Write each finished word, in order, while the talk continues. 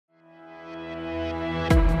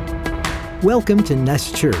Welcome to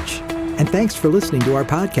Nest Church, and thanks for listening to our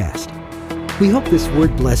podcast. We hope this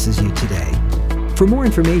word blesses you today. For more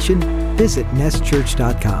information, visit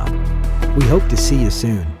nestchurch.com. We hope to see you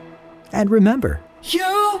soon. And remember, you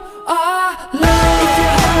are loved. If your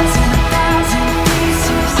heart's in 1,000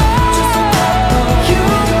 pieces, just remember, you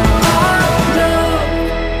are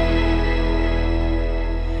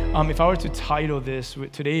loved. If I were to title this,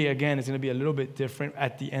 today again is going to be a little bit different.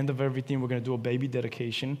 At the end of everything, we're going to do a baby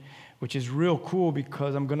dedication, which is real cool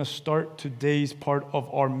because I'm going to start today's part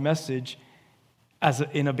of our message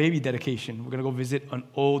in a baby dedication. We're going to go visit an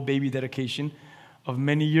old baby dedication of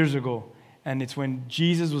many years ago. And it's when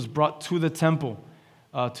Jesus was brought to the temple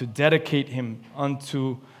to dedicate him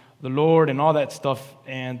unto the Lord and all that stuff,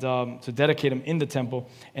 and to dedicate him in the temple.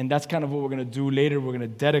 And that's kind of what we're going to do later. We're going to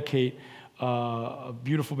dedicate a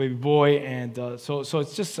beautiful baby boy, and so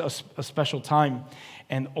it's just a special time.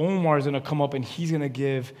 And Omar is going to come up, and he's going to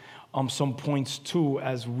give some points too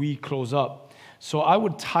as we close up. So I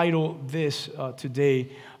would title this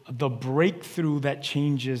today, "The Breakthrough That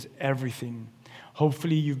Changes Everything."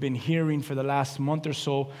 Hopefully you've been hearing for the last month or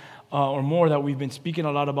so or more that we've been speaking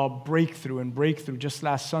a lot about breakthrough. Just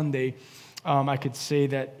last Sunday, I could say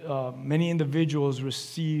that many individuals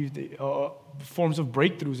received forms of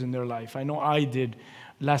breakthroughs in their life. I know I did.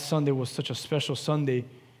 Last Sunday was such a special Sunday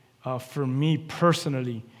for me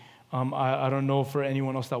personally. I don't know for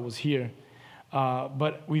anyone else that was here.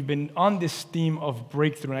 But we've been on this theme of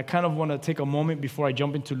breakthrough. And I kind of want to take a moment before I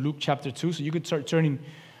jump into Luke chapter 2. So you could start turning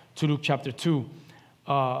to Luke chapter 2.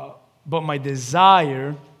 But my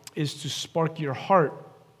desire is to spark your heart,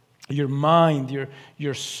 your mind,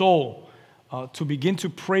 your soul, to begin to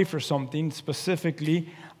pray for something. Specifically,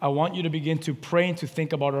 I want you to begin to pray and to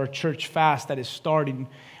think about our church fast that is starting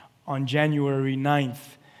on January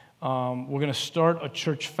 9th. We're going to start a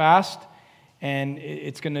church fast, and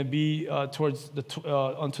it's going to be towards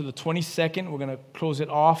until the 22nd. We're going to close it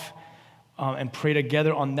off and pray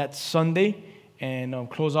together on that Sunday and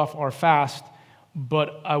close off our fast.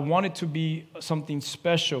 But I want it to be something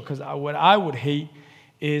special, because what I would hate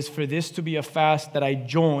is for this to be a fast that I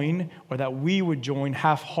join, or that we would join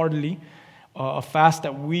half-heartedly, a fast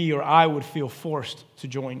that we or I would feel forced to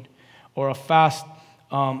join, or a fast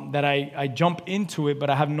that I jump into it, but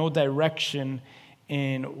I have no direction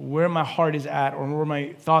in where my heart is at or where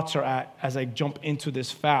my thoughts are at as I jump into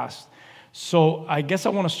this fast. So I guess I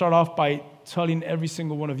want to start off by telling every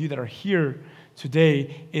single one of you that are here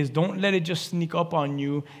today is don't let it just sneak up on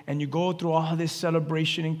you and you go through all this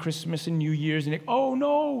celebration in Christmas and New Year's and oh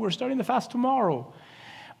no, we're starting the fast tomorrow.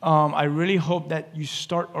 I really hope that you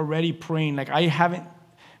start already praying. Like, I haven't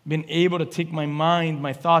been able to take my mind,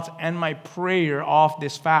 my thoughts, and my prayer off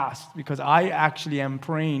this fast, because I actually am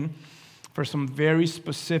praying for some very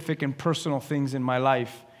specific and personal things in my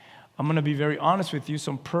life. I'm going to be very honest with you,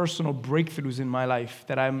 some personal breakthroughs in my life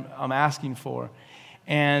that I'm asking for.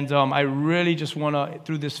 And I really just want to,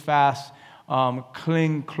 through this fast,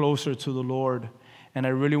 cling closer to the Lord. And I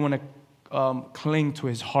really want to cling to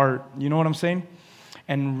His heart. You know what I'm saying?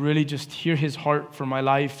 And really just hear His heart for my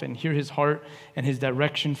life, and hear His heart and His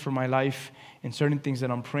direction for my life in certain things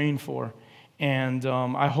that I'm praying for. And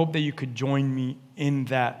I hope that you could join me in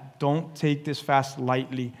that. Don't take this fast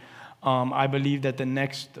lightly. I believe that the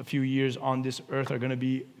next few years on this earth are going to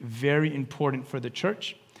be very important for the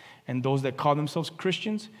church and those that call themselves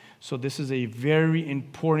Christians. So this is a very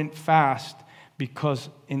important fast, because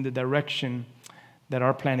in the direction that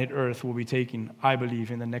our planet Earth will be taking, I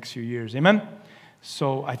believe, in the next few years. Amen?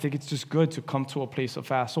 So I think it's just good to come to a place of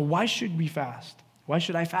fast. So why should we fast? Why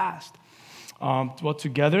should I fast? Well,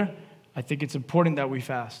 together, I think it's important that we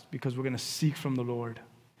fast, because we're going to seek from the Lord.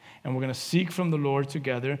 And we're going to seek from the Lord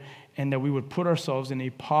together, and that we would put ourselves in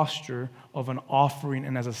a posture of an offering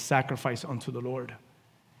and as a sacrifice unto the Lord.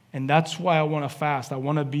 And that's why I want to fast. I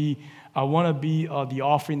want to be the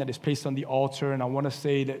offering that is placed on the altar, and I want to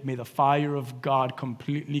say that may the fire of God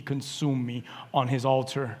completely consume me on His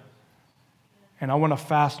altar. And I want to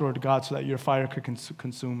fast, Lord God, so that your fire could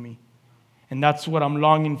consume me. And that's what I'm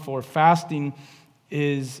longing for. Fasting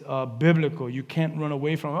is biblical. You can't run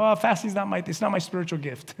away from, fasting's it's not my spiritual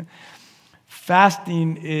gift.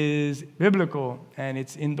 Fasting is biblical, and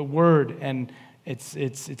it's in the Word, and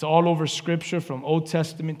it's all over Scripture, from Old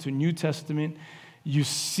Testament to New Testament. You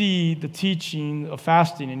see the teaching of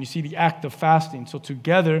fasting, and you see the act of fasting. So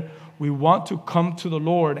together, we want to come to the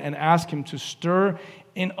Lord and ask Him to stir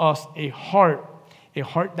in us a heart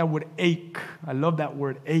that would ache. I love that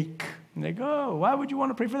word, ache. Like, why would you want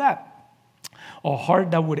to pray for that? A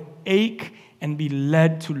heart that would ache and be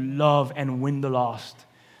led to love and win the lost.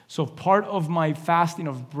 So part of my fasting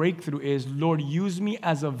of breakthrough is, Lord, use me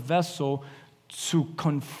as a vessel to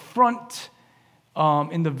confront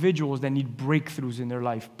individuals that need breakthroughs in their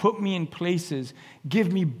life. Put me in places.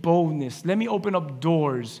 Give me boldness. Let me open up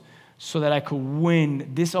doors so that I could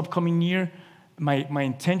win this upcoming year. My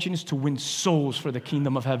intention is to win souls for the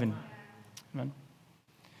kingdom of heaven. Amen.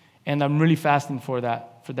 And I'm really fasting for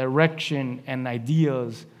that, for direction and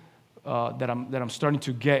ideas that I'm starting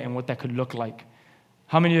to get and what that could look like.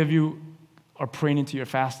 How many of you are praying into your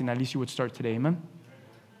fasting? At least you would start today, amen?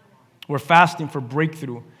 We're fasting for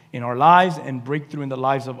breakthrough in our lives and breakthrough in the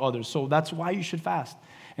lives of others. So that's why you should fast.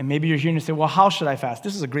 And maybe you're here and you say, well, how should I fast?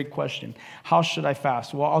 This is a great question. How should I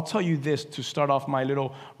fast? Well, I'll tell you this to start off my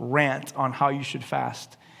little rant on how you should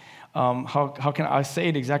fast. How can I say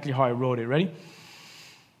it exactly how I wrote it? Ready?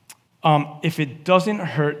 If it doesn't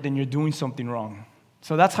hurt, then you're doing something wrong.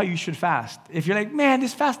 So that's how you should fast. If you're like, man,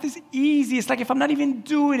 this fast is easy. It's like if I'm not even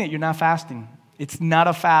doing it, you're not fasting. It's not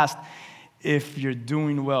a fast if you're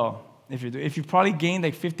doing well. If you probably gained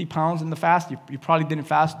like 50 pounds in the fast, you probably didn't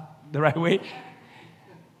fast the right way.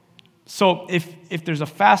 So if there's a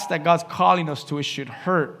fast that God's calling us to, it should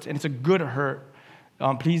hurt, and it's a good hurt.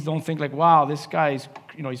 Please don't think like, wow, this guy's,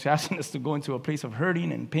 he's asking us to go into a place of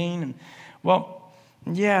hurting and pain. And well,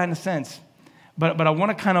 yeah, in a sense. But I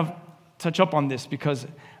want to kind of touch up on this because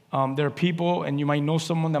there are people, and you might know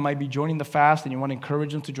someone that might be joining the fast, and you want to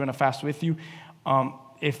encourage them to join a fast with you.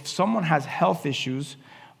 If someone has health issues,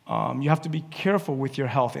 you have to be careful with your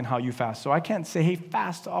health and how you fast. So I can't say, hey,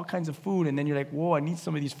 fast all kinds of food, and then you're like, whoa, I need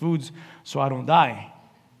some of these foods so I don't die.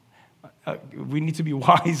 We need to be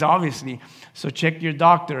wise, obviously. So check your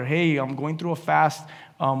doctor. Hey, I'm going through a fast.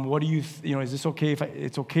 What do you, is this okay?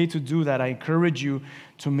 It's okay to do that. I encourage you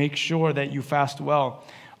to make sure that you fast well.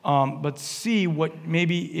 But see what,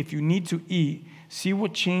 maybe if you need to eat, see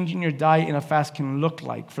what changing your diet in a fast can look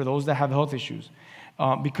like for those that have health issues.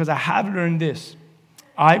 Because I have learned this.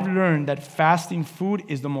 I've learned that fasting food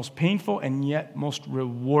is the most painful and yet most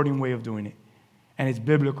rewarding way of doing it. And it's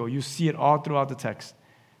biblical. You see it all throughout the text.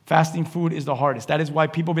 Fasting food is the hardest. That is why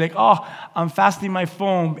people be like, oh, I'm fasting my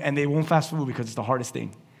phone, and they won't fast food because it's the hardest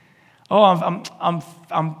thing. Oh,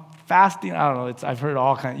 I'm fasting. I don't know. I've heard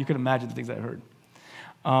all kinds. You can imagine the things I've heard.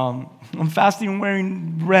 I'm fasting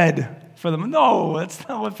wearing red for them. No, that's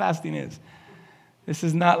not what fasting is. This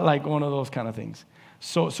is not like one of those kind of things.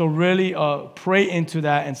 So really pray into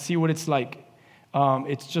that and see what it's like.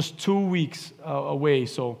 It's just 2 weeks away.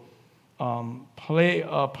 So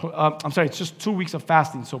it's just 2 weeks of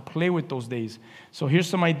fasting. So play with those days. So here's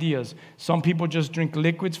some ideas. Some people just drink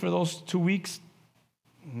liquids for those 2 weeks.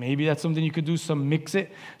 Maybe that's something you could do. Some mix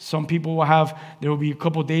it. Some people there will be a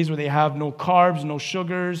couple days where they have no carbs, no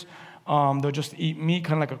sugars. They'll just eat meat,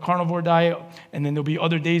 kind of like a carnivore diet. And then there'll be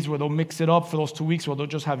other days where they'll mix it up for those 2 weeks where they'll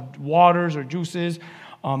just have waters or juices.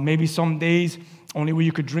 Maybe some days only where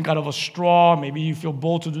you could drink out of a straw. Maybe you feel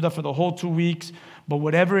bold to do that for the whole 2 weeks. But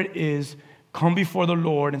whatever it is, come before the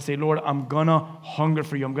Lord and say, Lord, I'm going to hunger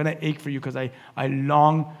for you. I'm going to ache for you because I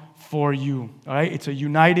long for you. All right? It's a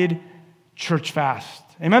united church fast.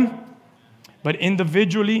 Amen? But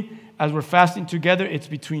individually, as we're fasting together, it's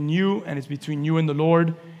between you and the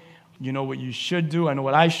Lord. You know what you should do. I know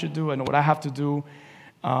what I should do. I know what I have to do.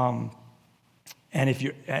 And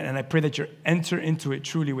I pray that you enter into it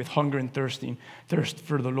truly with hunger and thirst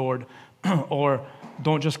for the Lord, or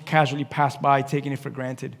don't just casually pass by, taking it for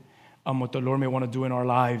granted. What the Lord may want to do in our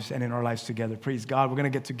lives and in our lives together. Praise God. We're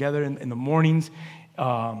going to get together in the mornings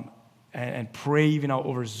and pray even out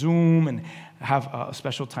over Zoom and have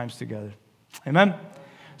special times together. Amen.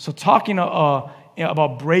 So talking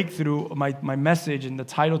about breakthrough, my message and the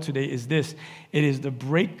title today is this. It is the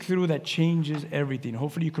breakthrough that changes everything.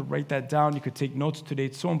 Hopefully you could write that down. You could take notes today.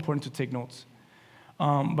 It's so important to take notes.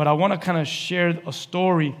 But I want to kind of share a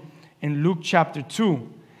story in Luke chapter 2,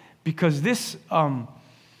 because this,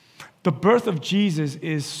 the birth of Jesus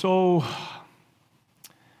is so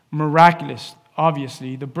miraculous,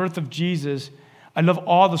 obviously. The birth of Jesus, I love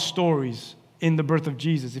all the stories in the birth of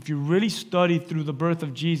Jesus. If you really study through the birth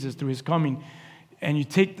of Jesus, through his coming, and you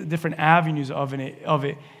take the different avenues of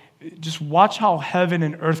it, just watch how heaven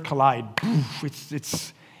and earth collide.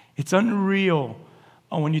 It's unreal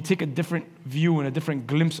when you take a different view and a different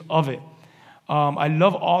glimpse of it. I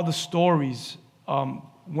love all the stories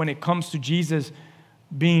when it comes to Jesus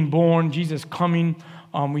being born, Jesus coming.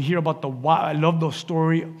 We hear about I love the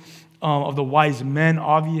story of the wise men,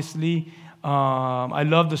 obviously. I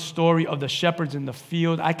love the story of the shepherds in the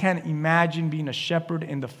field. I can't imagine being a shepherd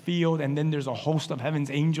in the field and then there's a host of heaven's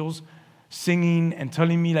angels singing and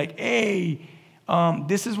telling me like, hey,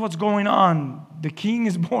 this is what's going on. The king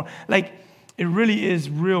is born. Like, it really is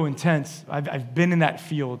real intense. I've been in that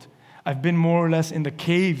field. I've been more or less in the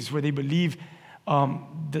caves where they believe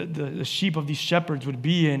the sheep of these shepherds would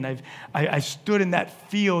be in. I stood in that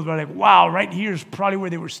field where like, wow, right here is probably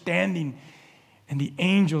where they were standing. And the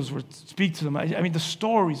angels would speak to them. I mean, the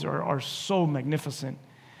stories are so magnificent.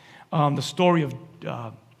 The story of,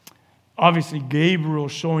 obviously, Gabriel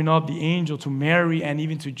showing up, the angel to Mary and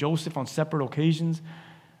even to Joseph on separate occasions.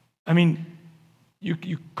 I mean, you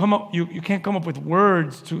can't come up with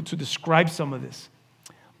words to describe some of this.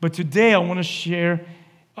 But today I want to share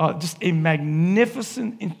just a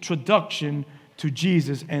magnificent introduction to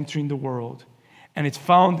Jesus entering the world. And it's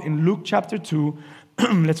found in Luke chapter 2.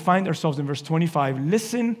 Let's find ourselves in verse 25.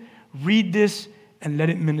 Listen, read this, and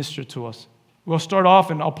let it minister to us. We'll start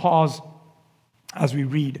off, and I'll pause as we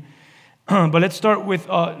read. But let's start with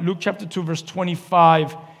Luke chapter 2, verse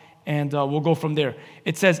 25, and we'll go from there.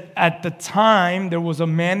 It says, "At the time, there was a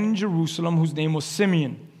man in Jerusalem whose name was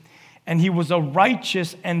Simeon. And he was a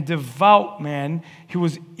righteous and devout man. He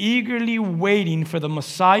was eagerly waiting for the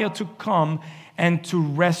Messiah to come and to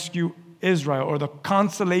rescue Israel," or the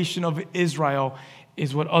consolation of Israel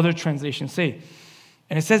is what other translations say.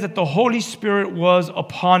 And it says that the Holy Spirit was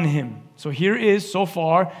upon him. So here is, so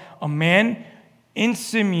far, a man in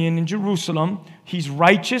Simeon in Jerusalem. He's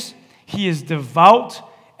righteous. He is devout.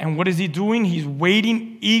 And what is he doing? He's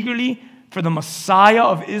waiting eagerly for the Messiah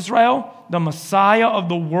of Israel, the Messiah of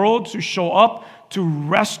the world, to show up to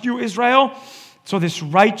rescue Israel. So this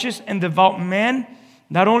righteous and devout man,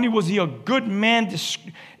 not only was he a good man,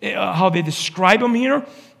 how they describe him here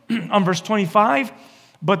on verse 25,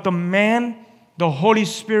 but the Holy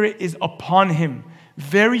Spirit is upon him.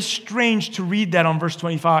 Very strange to read that on verse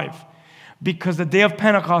 25, because the day of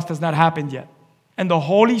Pentecost has not happened yet. And the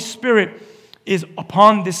Holy Spirit is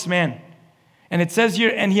upon this man. And it says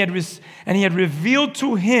here, and he had revealed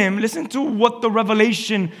to him, listen to what the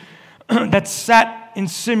revelation that sat in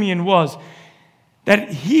Simeon was, that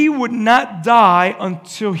he would not die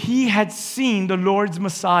until he had seen the Lord's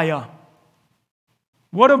Messiah.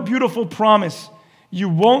 What a beautiful promise. You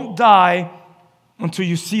won't die until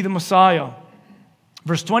you see the Messiah.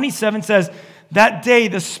 Verse 27 says, that day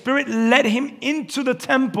the Spirit led him into the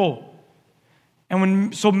temple.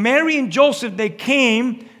 And so Mary and Joseph, they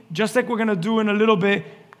came, just like we're going to do in a little bit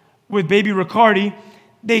with baby Riccardi,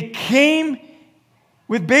 they came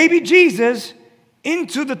with baby Jesus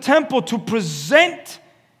into the temple to present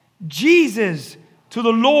Jesus to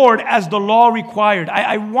the Lord as the law required.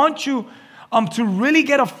 I want you to really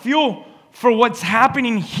get a feel for what's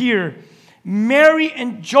happening here. Mary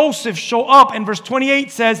and Joseph show up, and verse 28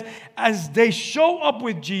 says, as they show up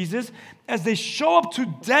with Jesus, as they show up to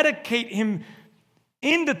dedicate him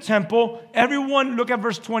in the temple, everyone look at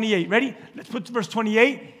verse 28. Ready? Let's put verse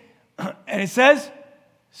 28. And it says,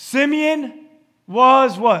 Simeon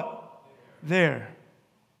was what? There.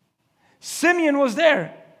 Simeon was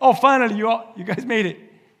there. Oh, finally, you guys made it.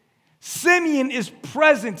 Simeon is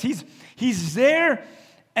present. He's there,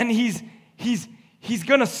 and he's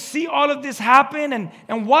going to see all of this happen,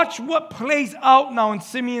 and watch what plays out now in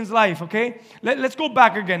Simeon's life, okay? Let's go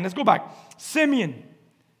back again. Let's go back. Simeon,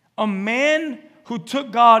 a man who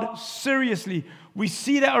took God seriously. We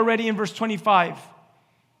see that already in verse 25.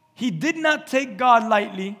 He did not take God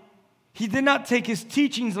lightly. He did not take his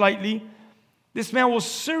teachings lightly. This man was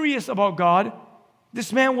serious about God.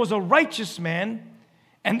 This man was a righteous man.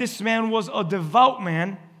 And this man was a devout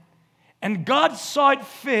man. And God saw it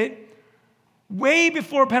fit, way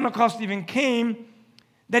before Pentecost even came,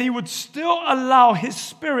 that he would still allow his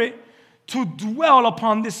Spirit to dwell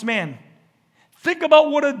upon this man. Think about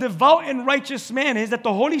what a devout and righteous man is, that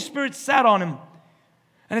the Holy Spirit sat on him.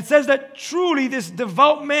 And it says that truly this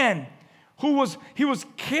devout man, he was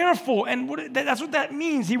careful, and that's what that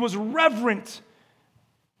means. He was reverent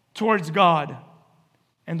towards God.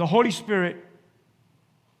 And the Holy Spirit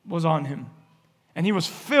was on him. And he was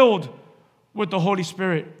filled with the Holy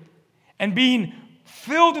Spirit. And being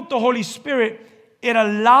filled with the Holy Spirit, it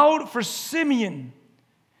allowed for Simeon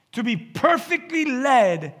to be perfectly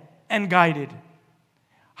led and guided.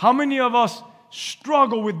 How many of us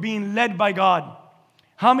struggle with being led by God?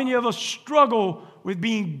 How many of us struggle with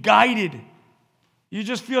being guided? You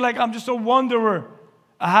just feel like, I'm just a wanderer.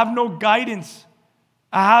 I have no guidance.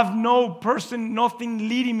 I have no person, nothing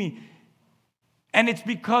leading me. And it's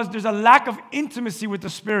because there's a lack of intimacy with the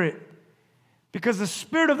Spirit. Because the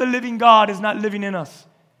Spirit of the living God is not living in us.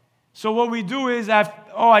 So what we do is,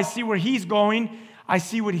 I see where he's going. I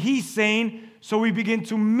see what he's saying. So we begin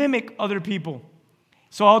to mimic other people.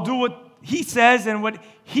 So I'll do what he says and what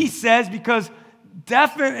he says, because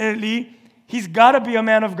definitely he's got to be a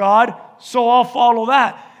man of God. So I'll follow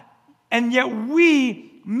that. And yet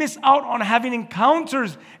we miss out on having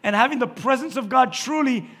encounters and having the presence of God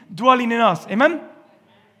truly dwelling in us. Amen?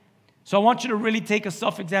 So I want you to really take a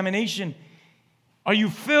self-examination. Are you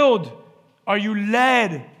filled? Are you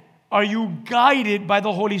led? Are you guided by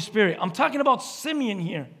the Holy Spirit? I'm talking about Simeon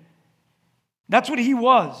here. That's what he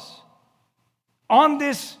was. On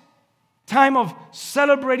this time of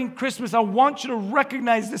celebrating Christmas, I want you to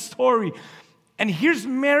recognize this story. And here's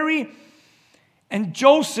Mary and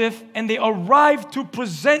Joseph, and they arrive to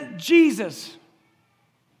present Jesus.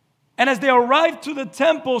 And as they arrive to the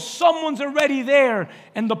temple, someone's already there,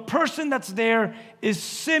 and the person that's there is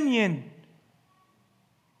Simeon.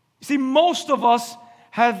 See, most of us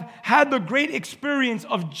have had the great experience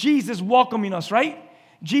of Jesus welcoming us, right?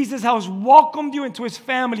 Jesus has welcomed you into his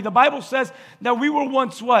family. The Bible says that we were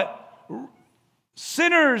once what?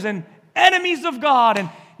 Sinners and enemies of God, and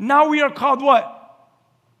now we are called what?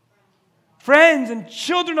 Friends and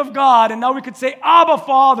children of God, and now we could say, Abba,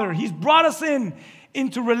 Father. He's brought us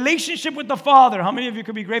into relationship with the Father. How many of you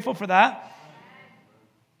could be grateful for that?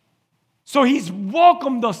 So he's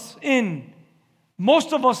welcomed us in.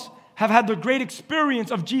 Most of us have had the great experience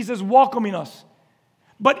of Jesus welcoming us.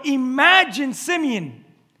 But imagine Simeon.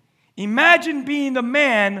 Imagine being the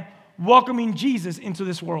man welcoming Jesus into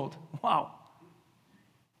this world. Wow.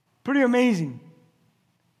 Pretty amazing.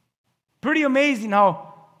 Pretty amazing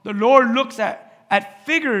how the Lord looks at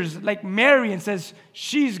figures like Mary and says,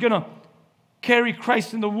 she's going to carry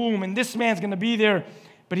Christ in the womb, and this man's going to be there,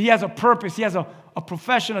 but he has a purpose. He has a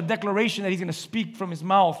profession, a declaration that he's going to speak from his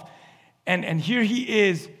mouth. And here he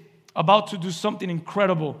is about to do something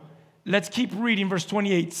incredible. Let's keep reading verse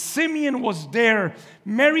 28. Simeon was there.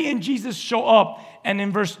 Mary and Jesus show up. And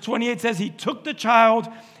in verse 28 says he took the child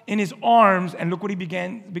in his arms. And look what he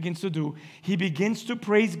begins to do. He begins to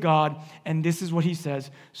praise God. And this is what he says.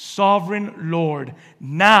 Sovereign Lord,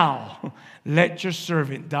 now let your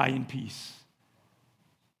servant die in peace,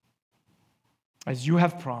 as you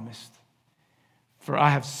have promised. For I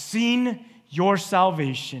have seen your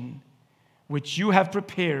salvation, which you have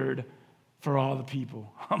prepared for all the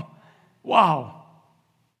people. Wow.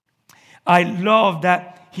 I love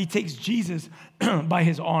that he takes Jesus by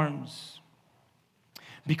his arms.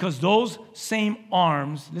 Because those same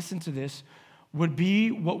arms, listen to this, would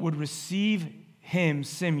be what would receive him,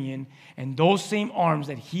 Simeon, and those same arms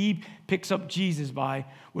that he picks up Jesus by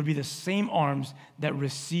would be the same arms that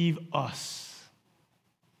receive us.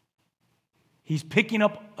 He's picking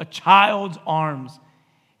up a child's arms,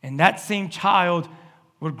 and that same child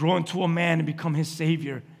would grow into a man and become his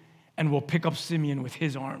Savior, and will pick up Simeon with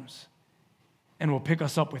his arms, and will pick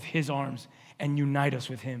us up with his arms and unite us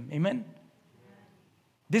with him. Amen?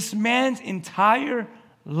 This man's entire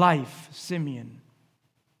life, Simeon,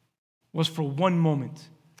 was for one moment.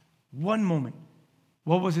 One moment.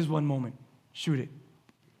 What was his one moment? Shoot it.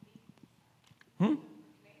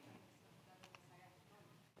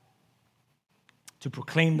 To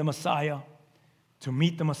proclaim the Messiah, to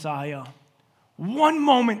meet the Messiah. One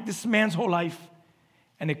moment, this man's whole life.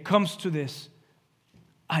 And it comes to this: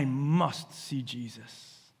 I must see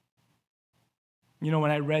Jesus. You know,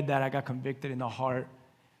 when I read that, I got convicted in the heart.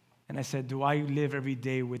 And I said, do I live every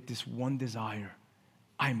day with this one desire?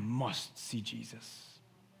 I must see Jesus.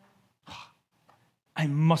 I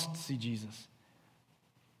must see Jesus.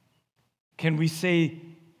 Can we say,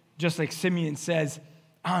 just like Simeon says,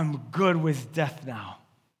 I'm good with death now.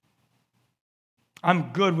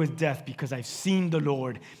 I'm good with death because I've seen the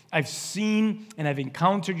Lord. I've seen and I've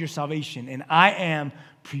encountered your salvation, and I am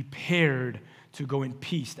prepared to go in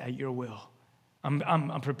peace at your will.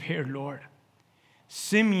 I'm prepared, Lord.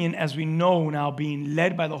 Simeon, as we know now, being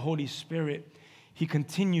led by the Holy Spirit, he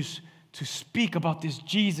continues to speak about this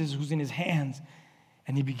Jesus who's in his hands,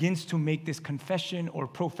 and he begins to make this confession or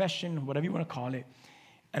profession, whatever you want to call it.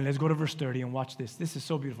 And let's go to verse 30 and watch this. This is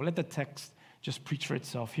so beautiful. Let the text just preach for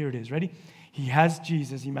itself. Here it is. Ready? He has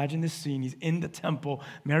Jesus. Imagine this scene. He's in the temple.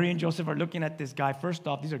 Mary and Joseph are looking at this guy. First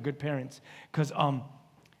off, these are good parents. Because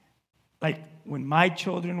like when my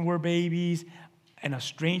children were babies and a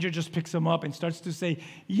stranger just picks them up and starts to say,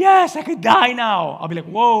 yes, I could die now. I'll be like,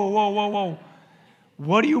 whoa, whoa, whoa, whoa.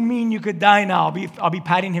 What do you mean you could die now? I'll be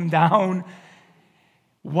patting him down.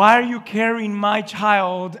 Why are you carrying my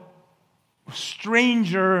child,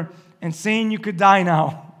 stranger, and saying you could die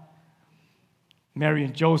now? Mary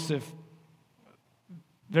and Joseph,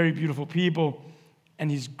 very beautiful people,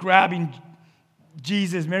 and he's grabbing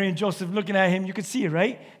Jesus. Mary and Joseph looking at him. You can see it,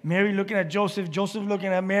 right? Mary looking at Joseph, Joseph looking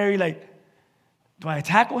at Mary like, do I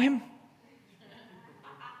tackle him?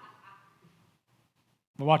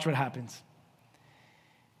 But watch what happens.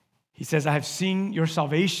 He says, I have seen your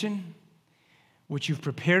salvation, which you've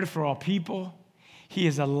prepared for all people. He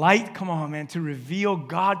is a light, come on, man, to reveal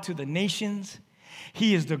God to the nations.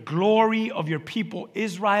 He is the glory of your people,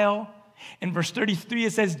 Israel. In verse 33,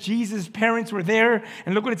 it says Jesus' parents were there.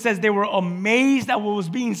 And look what it says. They were amazed at what was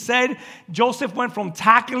being said. Joseph went from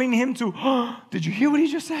tackling him to, oh, did you hear what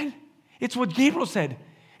he just said? It's what Gabriel said.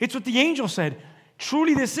 It's what the angel said.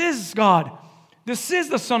 Truly, this is God. This is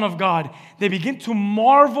the Son of God. They begin to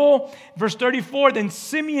marvel. Verse 34, then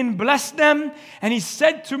Simeon blessed them, and he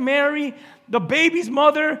said to Mary, the baby's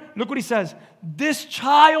mother, look what he says, this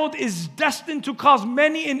child is destined to cause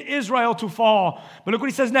many in Israel to fall. But look what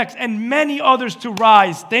he says next, and many others to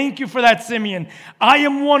rise. Thank you for that, Simeon. I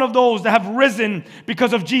am one of those that have risen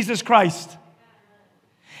because of Jesus Christ.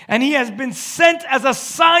 And he has been sent as a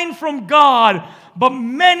sign from God, but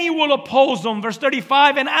many will oppose him. Verse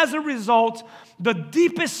 35, and as a result, the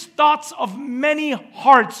deepest thoughts of many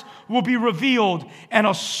hearts will be revealed, and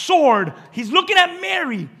a sword, he's looking at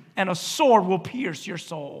Mary, and a sword will pierce your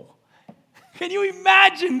soul. Can you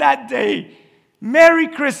imagine that day? Merry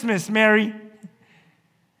Christmas, Mary.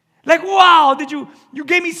 Like, wow, you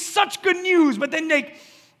gave me such good news, but then like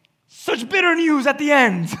such bitter news at the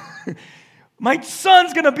end. My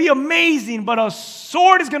son's going to be amazing, but a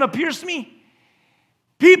sword is going to pierce me.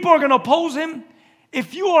 People are going to oppose him.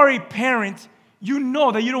 If you are a parent, you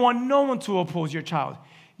know that you don't want no one to oppose your child.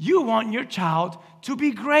 You want your child to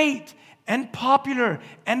be great and popular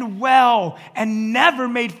and well and never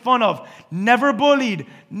made fun of, never bullied,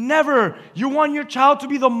 never. You want your child to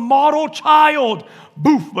be the model child.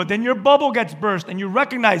 Boof, but then your bubble gets burst and you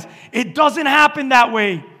recognize it doesn't happen that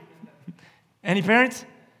way. Any parents?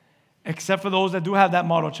 Except for those that do have that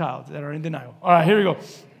model child that are in denial. All right, here we go.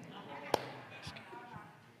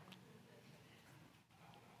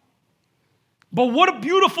 But what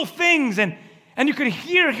beautiful things. And you could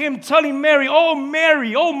hear him telling Mary, oh,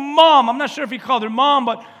 Mom. I'm not sure if he called her Mom,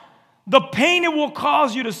 but the pain it will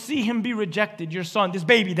cause you to see him be rejected, your son, this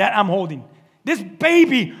baby that I'm holding. This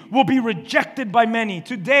baby will be rejected by many.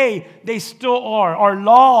 Today, they still are. Our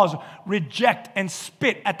laws reject and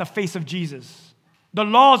spit at the face of Jesus. The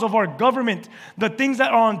laws of our government, the things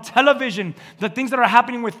that are on television, the things that are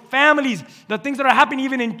happening with families, the things that are happening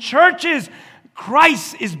even in churches,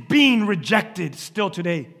 Christ is being rejected still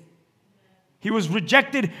today. He was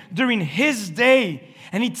rejected during his day.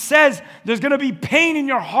 And he says there's going to be pain in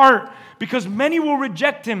your heart because many will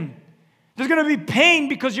reject him. There's going to be pain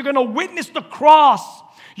because you're going to witness the cross.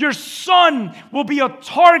 Your son will be a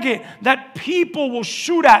target that people will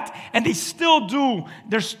shoot at, and they still do.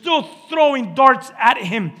 They're still throwing darts at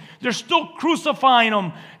him. They're still crucifying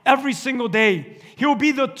him every single day. He will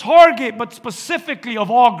be the target, but specifically of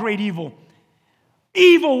all great evil.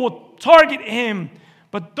 Evil will target him,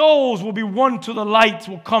 but those will be won to the light,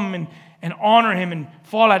 will come and honor him and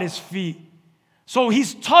fall at his feet. So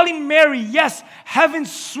he's telling Mary, yes,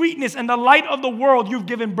 heaven's sweetness and the light of the world you've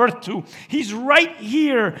given birth to. He's right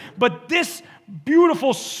here. But this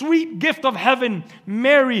beautiful, sweet gift of heaven,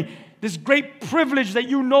 Mary, this great privilege that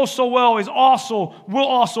you know so well will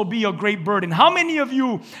also be a great burden. How many of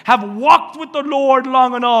you have walked with the Lord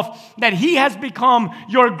long enough that he has become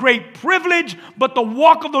your great privilege, but the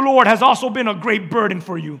walk of the Lord has also been a great burden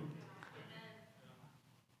for you?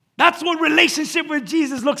 That's what relationship with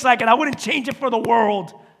Jesus looks like, and I wouldn't change it for the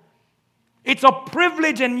world. It's a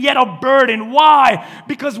privilege and yet a burden. Why?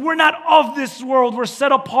 Because we're not of this world. We're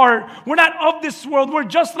set apart. We're not of this world. We're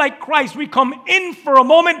just like Christ. We come in for a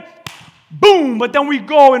moment, boom, but then we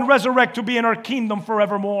go and resurrect to be in our kingdom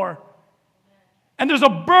forevermore. And there's a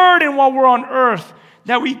burden while we're on earth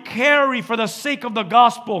that we carry for the sake of the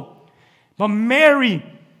gospel. But Mary,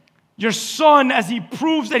 your son, as he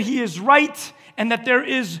proves that he is right and that there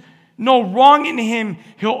is no wrong in him,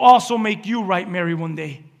 he'll also make you right, Mary, one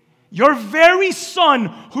day. Your very son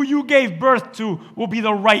who you gave birth to will be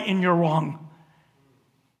the right in your wrong.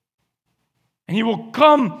 And he will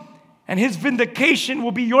come, and his vindication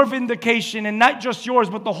will be your vindication, and not just yours,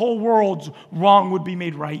 but the whole world's wrong would be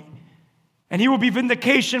made right. And he will be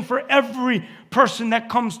vindication for every person that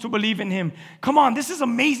comes to believe in him. Come on, this is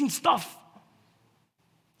amazing stuff.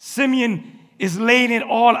 Simeon is laying it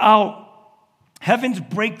all out. Heaven's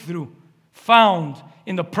breakthrough found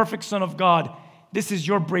in the perfect Son of God. This is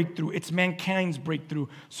your breakthrough. It's mankind's breakthrough.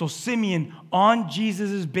 So Simeon, on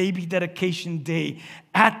Jesus' baby dedication day,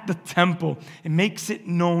 at the temple. It makes it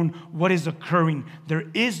known what is occurring. There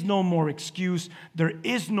is no more excuse. There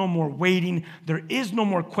is no more waiting. There is no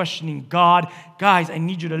more questioning God. Guys, I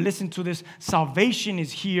need you to listen to this. Salvation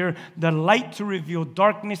is here. The light to reveal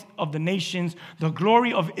darkness of the nations. The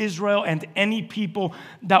glory of Israel and any people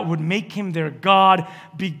that would make him their God.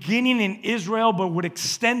 Beginning in Israel, but would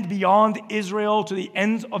extend beyond Israel to the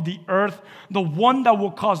ends of the earth. The one that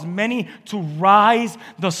will cause many to rise.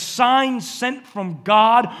 The sign sent from God,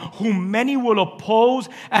 whom many will oppose.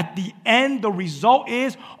 At the end, the result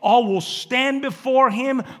is all will stand before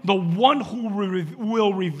him, the one who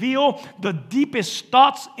will reveal the deepest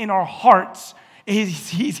thoughts in our hearts. He's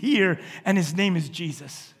here, and his name is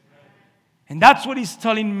Jesus. And that's what he's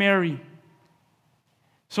telling Mary.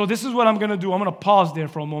 So this is what I'm going to do. I'm going to pause there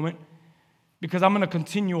for a moment, because I'm going to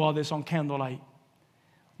continue all this on candlelight.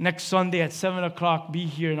 Next Sunday at 7 o'clock, be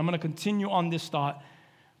here, and I'm going to continue on this thought.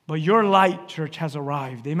 But your light, church, has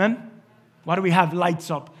arrived. Amen? Why do we have lights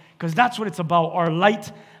up? Because that's what it's about. Our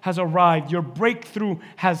light has arrived. Your breakthrough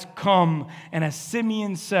has come. And as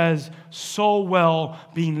Simeon says so well,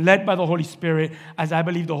 being led by the Holy Spirit, as I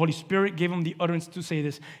believe the Holy Spirit gave him the utterance to say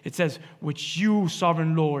this, it says, which you,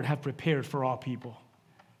 sovereign Lord, have prepared for all people.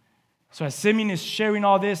 So as Simeon is sharing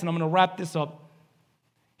all this, and I'm going to wrap this up,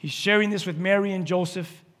 he's sharing this with Mary and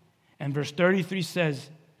Joseph. And verse 33 says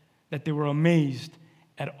that they were amazed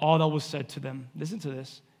at all that was said to them. Listen to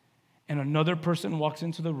this. And another person walks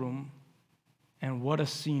into the room, and what a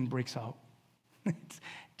scene breaks out.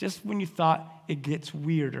 Just when you thought it gets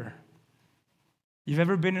weirder. You've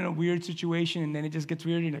ever been in a weird situation, and then it just gets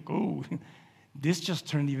weirder, and you're like, oh, this just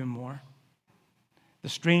turned even more. The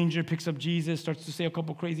stranger picks up Jesus, starts to say a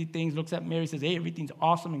couple crazy things, looks at Mary, says, hey, everything's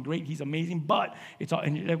awesome and great, he's amazing, but it's all,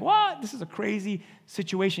 and you're like, what? This is a crazy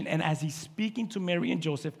situation. And as he's speaking to Mary and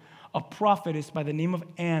Joseph, a prophetess by the name of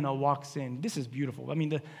Anna walks in. This is beautiful. I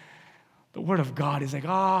mean, the word of God is like,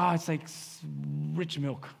 it's like rich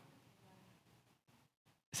milk.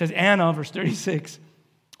 It says Anna, verse 36,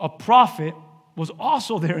 a prophet was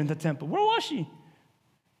also there in the temple. Where was she?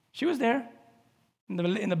 She was there.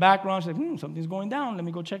 In the background, she's like, something's going down. Let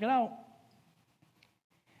me go check it out.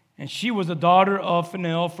 And she was the daughter of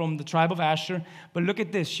Phanuel from the tribe of Asher. But look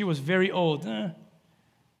at this. She was very old.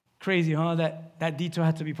 Crazy, huh? That detail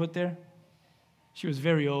had to be put there. She was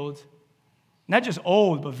very old. Not just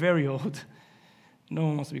old, but very old. No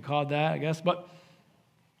one wants to be called that, I guess. But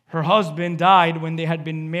her husband died when they had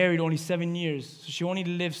been married only 7 years. So she only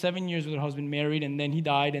lived 7 years with her husband married, and then he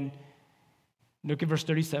died. And look at verse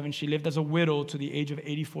 37. She lived as a widow to the age of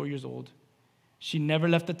 84 years old. She never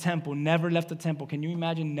left the temple, never left the temple. Can you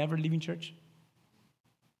imagine never leaving church?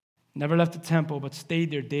 Never left the temple, but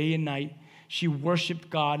stayed there day and night. She worshiped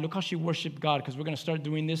God. Look how she worshiped God, because we're going to start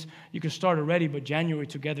doing this. You can start already, but January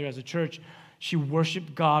together as a church. She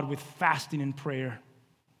worshiped God with fasting and prayer.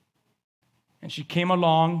 And she came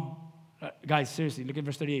along. Guys, seriously, look at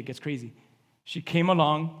verse 38. It gets crazy. She came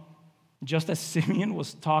along just as Simeon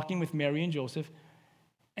was talking with Mary and Joseph,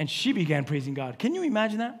 and she began praising God. Can you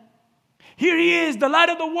imagine that? Here he is, the light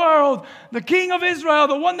of the world, the King of Israel,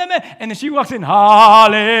 the one that met. And then she walks in,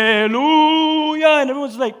 hallelujah. And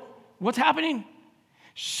everyone's like, what's happening?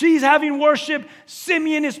 She's having worship.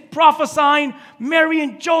 Simeon is prophesying. Mary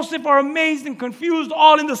and Joseph are amazed and confused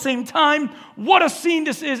all in the same time. What a scene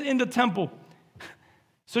this is in the temple.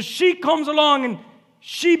 So she comes along and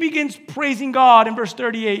she begins praising God in verse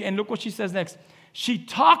 38. And look what she says next. She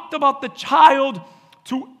talked about the child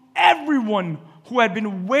to everyone who had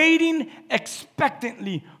been waiting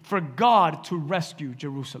expectantly for God to rescue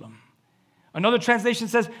Jerusalem. Another translation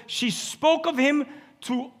says, she spoke of him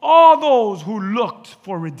to all those who looked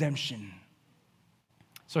for redemption.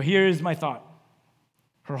 So here is my thought.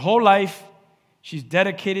 Her whole life, she's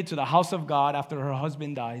dedicated to the house of God after her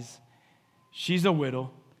husband dies. She's a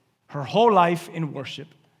widow. Her whole life in worship.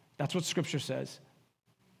 That's what Scripture says.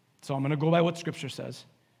 So I'm going to go by what Scripture says.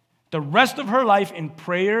 The rest of her life in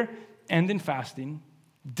prayer and in fasting,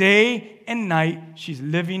 day and night, she's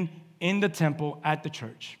living in the temple at the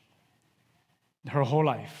church. Her whole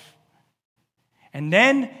life. And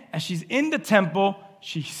then, as she's in the temple,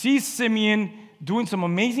 she sees Simeon doing some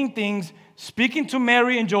amazing things, speaking to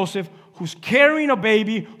Mary and Joseph, who's carrying a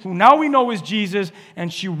baby, who now we know is Jesus,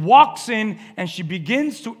 and she walks in, and she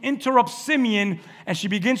begins to interrupt Simeon, and she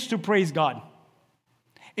begins to praise God.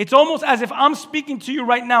 It's almost as if I'm speaking to you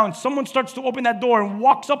right now, and someone starts to open that door and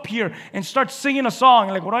walks up here and starts singing a song.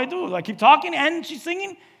 Like, what do? Do I keep talking and she's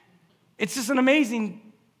singing? It's just an amazing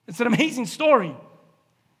story.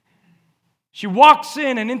 She walks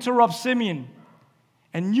in and interrupts Simeon.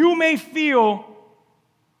 And you may feel,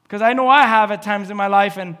 because I know I have at times in my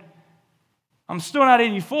life, and I'm still not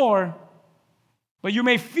 84, but you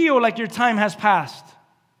may feel like your time has passed.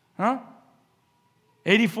 Huh?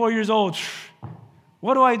 84 years old.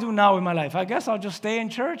 What do I do now in my life? I guess I'll just stay in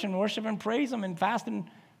church and worship and praise Him and fast. And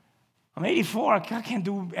I'm 84. I can't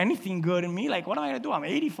do anything good in me. Like, what am I going to do? I'm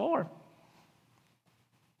 84.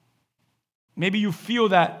 Maybe you feel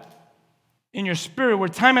that in your spirit where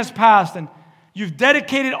time has passed and you've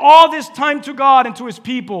dedicated all this time to God and to His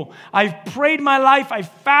people. I've prayed my life. I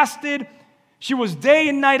fasted. She was day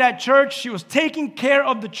and night at church. She was taking care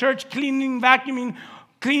of the church, cleaning, vacuuming,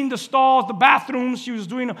 cleaning the stalls, the bathrooms. She was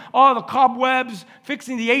doing all the cobwebs,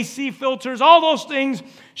 fixing the AC filters, all those things.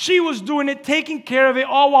 She was doing it, taking care of it,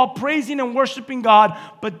 all while praising and worshiping God.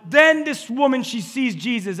 But then this woman, she sees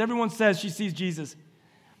Jesus. Everyone says she sees Jesus.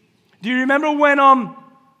 Do you remember when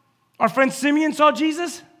our friend Simeon saw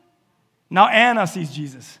Jesus? Now Anna sees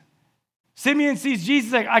Jesus. Simeon sees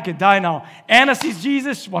Jesus like, I could die now. Anna sees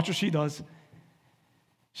Jesus. Watch what she does.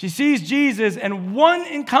 She sees Jesus, and one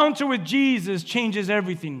encounter with Jesus changes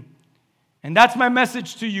everything. And that's my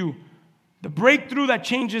message to you. The breakthrough that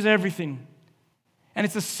changes everything. And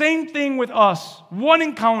it's the same thing with us. One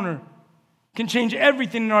encounter can change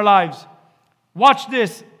everything in our lives. Watch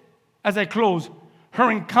this as I close. Her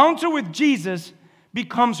encounter with Jesus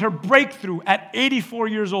becomes her breakthrough at 84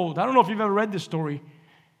 years old. I don't know if you've ever read this story.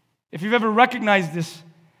 If you've ever recognized this.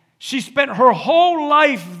 She spent her whole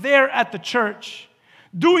life there at the church,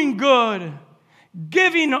 doing good,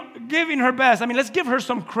 giving her best. I mean, let's give her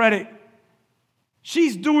some credit.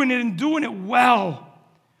 She's doing it and doing it well.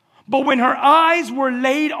 But when her eyes were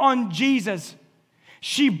laid on Jesus,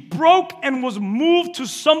 she broke and was moved to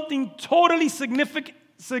something totally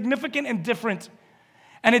significant and different.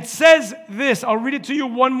 And it says this, I'll read it to you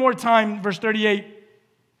one more time, verse 38.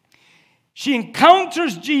 She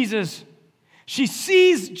encounters Jesus. She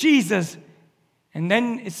sees Jesus. And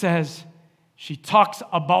then it says, she talks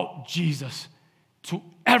about Jesus to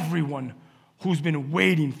everyone who's been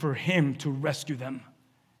waiting for Him to rescue them.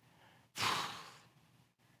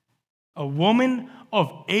 A woman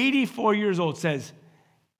of 84 years old says,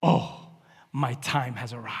 oh, my time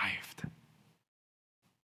has arrived.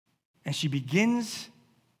 And she begins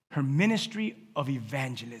her ministry of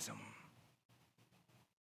evangelism.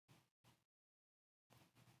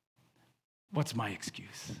 What's my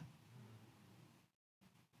excuse?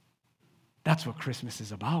 That's what Christmas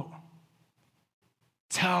is about.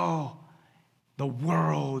 Tell the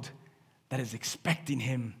world that is expecting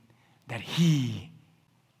Him that He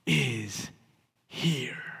is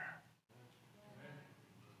here.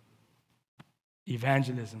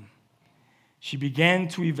 Evangelism. She began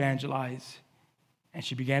to evangelize, and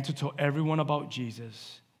she began to tell everyone about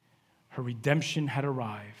Jesus. Her redemption had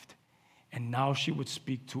arrived, and now she would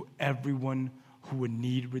speak to everyone who would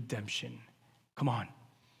need redemption. Come on.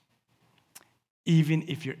 Even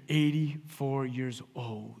if you're 84 years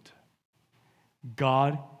old,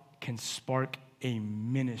 God can spark a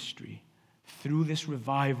ministry through this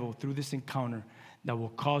revival, through this encounter, that will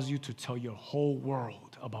cause you to tell your whole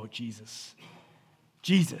world about Jesus.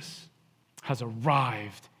 Jesus has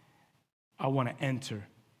arrived. I want to enter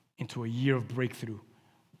into a year of breakthrough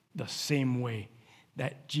the same way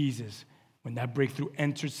that Jesus, when that breakthrough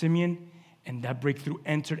entered Simeon and that breakthrough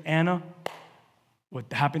entered Anna,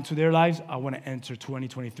 what happened to their lives, I want to enter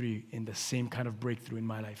 2023 in the same kind of breakthrough in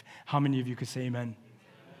my life. How many of you could say amen?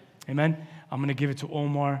 Amen? I'm going to give it to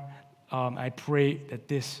Omar. I pray that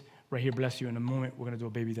this right here bless you. In a moment, we're going to do a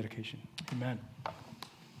baby dedication. Amen.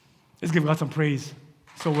 Let's give God some praise.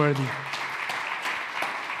 So worthy.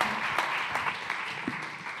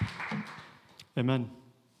 Amen.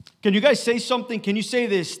 Can you guys say something? Can you say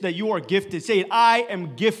this, that you are gifted? Say it, I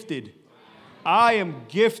am gifted. I am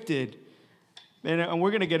gifted. And we're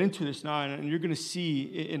going to get into this now, and you're going to see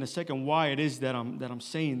in a second why it is that I'm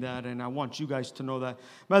saying that, and I want you guys to know that.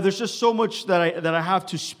 Man, there's just so much that I have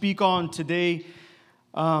to speak on today.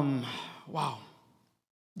 Wow.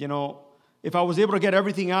 You know, if I was able to get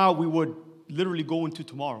everything out, we would literally go into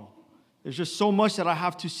tomorrow. There's just so much that I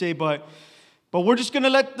have to say, but we're just going to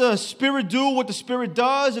let the Spirit do what the Spirit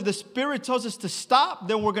does. If the Spirit tells us to stop,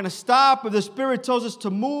 then we're going to stop. If the Spirit tells us to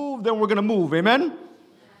move, then we're going to move. Amen?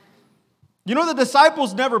 You know, the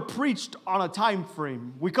disciples never preached on a time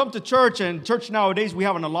frame. We come to church, and church nowadays, we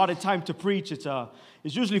have an allotted time to preach. It's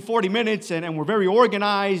usually 40 minutes, and we're very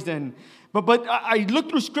organized. But I looked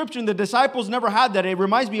through Scripture, and the disciples never had that. It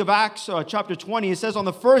reminds me of Acts chapter 20. It says, on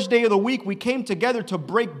the first day of the week, we came together to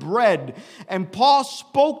break bread. And Paul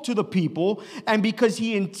spoke to the people, and because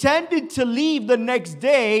he intended to leave the next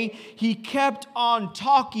day, he kept on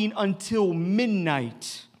talking until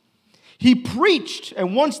midnight. He preached,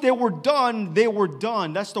 and once they were done, they were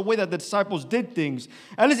done. That's the way that the disciples did things.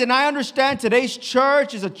 And listen, I understand today's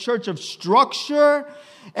church is a church of structure,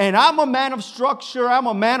 and I'm a man of structure. I'm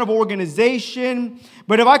a man of organization.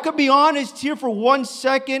 But if I could be honest here for 1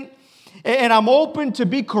 second, and I'm open to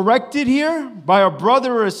be corrected here by a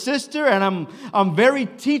brother or a sister, and I'm very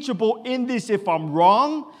teachable in this if I'm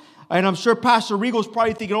wrong. And I'm sure Pastor Regal's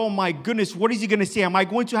probably thinking, oh my goodness, what is he going to say? Am I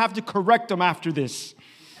going to have to correct him after this?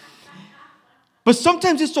 But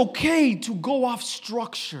sometimes it's okay to go off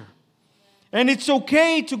structure. And it's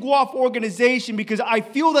okay to go off organization, because I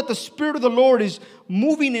feel that the Spirit of the Lord is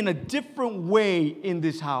moving in a different way in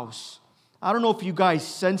this house. I don't know if you guys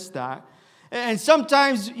sense that. And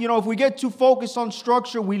sometimes, if we get too focused on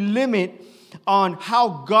structure, we limit on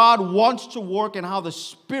how God wants to work and how the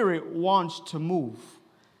Spirit wants to move.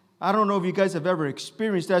 I don't know if you guys have ever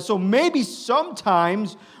experienced that. So maybe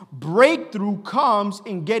sometimes breakthrough comes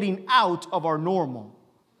in getting out of our normal.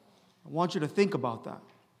 I want you to think about that.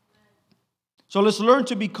 So let's learn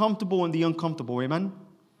to be comfortable in the uncomfortable. Amen?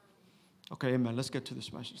 Okay, amen. Let's get to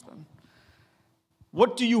this message then.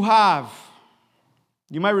 What do you have?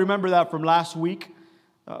 You might remember that from last week.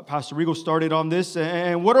 Pastor Regal started on this.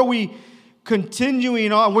 And what are we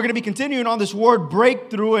continuing on? We're going to be continuing on this word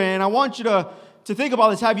breakthrough. And I want you to think about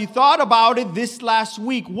this. Have you thought about it this last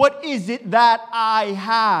week? What is it that I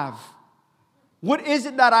have? What is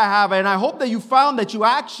it that I have? And I hope that you found that you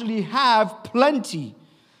actually have plenty.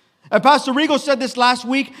 And Pastor Regal said this last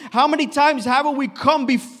week. How many times haven't we come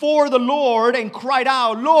before the Lord and cried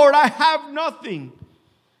out, Lord, I have nothing.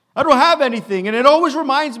 I don't have anything. And it always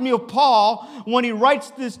reminds me of Paul when he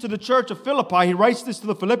writes this to the church of Philippi. He writes this to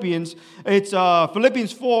the Philippians. It's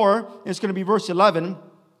Philippians 4. It's going to be verse 11.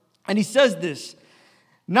 And he says this,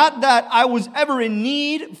 not that I was ever in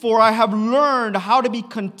need, for I have learned how to be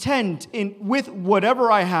content with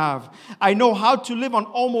whatever I have. I know how to live on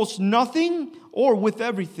almost nothing or with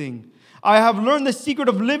everything. I have learned the secret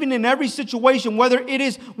of living in every situation, whether it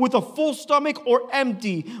is with a full stomach or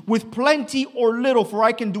empty, with plenty or little, for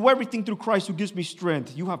I can do everything through Christ who gives me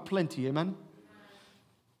strength. You have plenty, amen?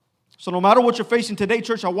 So no matter what you're facing today,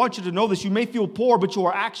 church, I want you to know this. You may feel poor, but you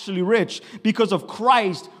are actually rich because of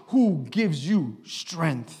Christ who gives you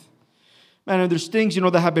strength. Man, and there's things,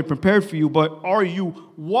 that have been prepared for you, but are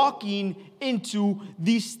you walking into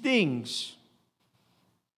these things?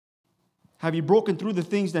 Have you broken through the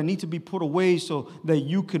things that need to be put away so that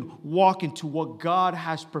you can walk into what God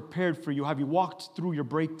has prepared for you? Have you walked through your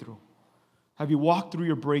breakthrough? Have you walked through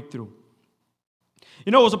your breakthrough?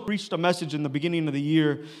 I was preached a message in the beginning of the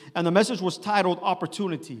year, and the message was titled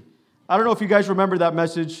Opportunity. I don't know if you guys remember that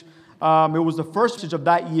message. It was the first message of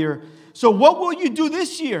that year. So what will you do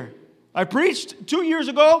this year? I preached 2 years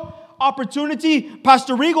ago, opportunity.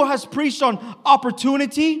 Pastor Regal has preached on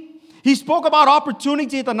opportunity. He spoke about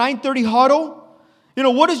opportunity at the 9:30 huddle.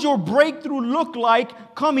 What does your breakthrough look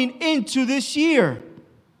like coming into this year?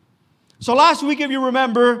 So last week, if you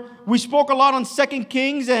remember, we spoke a lot on 2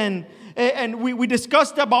 Kings, and we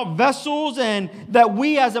discussed about vessels, and that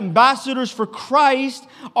we as ambassadors for Christ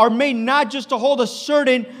are made not just to hold a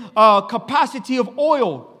certain capacity of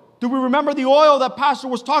oil. Do we remember the oil that Pastor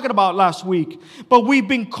was talking about last week? But we've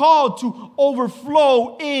been called to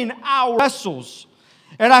overflow in our vessels.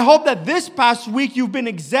 And I hope that this past week you've been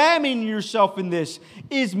examining yourself in this.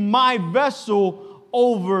 Is my vessel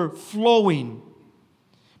overflowing?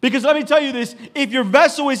 Because let me tell you this, if your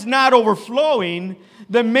vessel is not overflowing,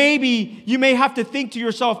 then maybe you may have to think to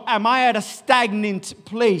yourself, am I at a stagnant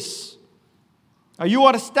place? Are you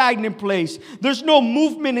at a stagnant place? There's no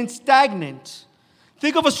movement in stagnant.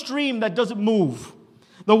 Think of a stream that doesn't move.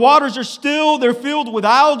 The waters are still, they're filled with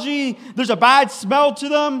algae, there's a bad smell to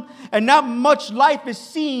them, and not much life is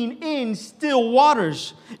seen in still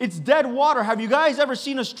waters. It's dead water. Have you guys ever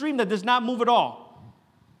seen a stream that does not move at all?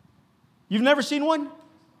 You've never seen one?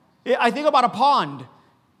 I think about a pond.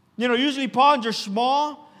 Usually ponds are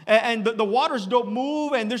small, and the waters don't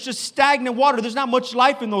move, and there's just stagnant water. There's not much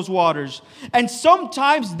life in those waters. And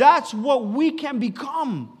sometimes that's what we can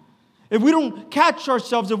become. If we don't catch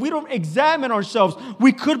ourselves, if we don't examine ourselves,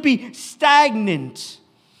 we could be stagnant.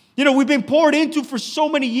 We've been poured into for so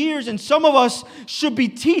many years, and some of us should be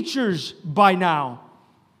teachers by now.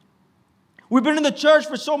 We've been in the church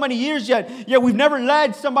for so many years, yet we've never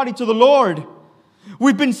led somebody to the Lord.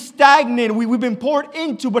 We've been stagnant. We've been poured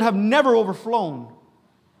into, but have never overflown.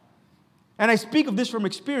 And I speak of this from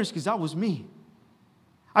experience because that was me.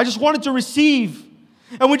 I just wanted to receive.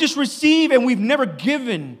 And we just receive, and we've never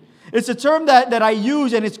given. It's a term that I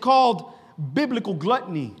use, and it's called biblical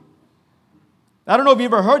gluttony. I don't know if you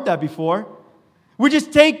ever heard that before. We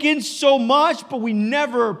just take in so much, but we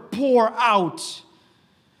never pour out.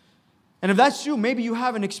 And if that's you, maybe you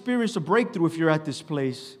haven't experienced a breakthrough if you're at this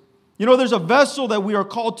place. You know, there's a vessel that we are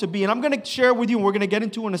called to be, and I'm going to share with you, and we're going to get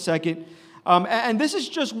into in a second. And this is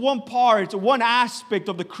just one part, one aspect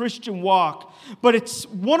of the Christian walk, but it's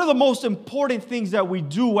one of the most important things that we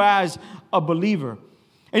do as a believer.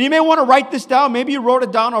 And you may want to write this down. Maybe you wrote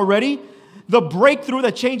it down already. The breakthrough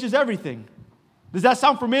that changes everything. Does that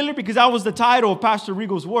sound familiar? Because that was the title of Pastor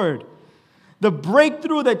Regal's word. The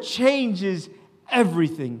breakthrough that changes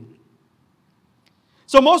everything.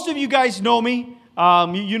 So most of you guys know me.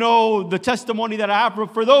 You know the testimony that I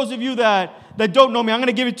have. For those of you that don't know me, I'm going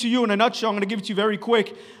to give it to you in a nutshell. I'm going to give it to you very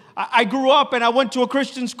quick. I grew up and I went to a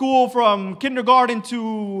Christian school from kindergarten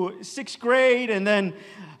to 6th grade. And then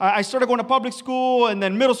I started going to public school. And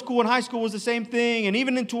then middle school and high school was the same thing. And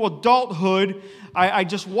even into adulthood, I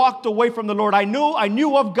just walked away from the Lord. I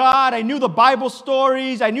knew of God. I knew the Bible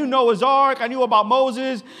stories. I knew Noah's Ark. I knew about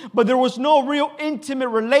Moses. But there was no real intimate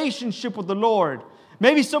relationship with the Lord.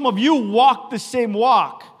 Maybe some of you walked the same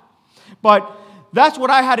walk. But that's what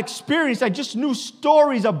I had experienced. I just knew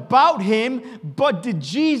stories about Him. But did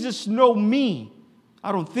Jesus know me?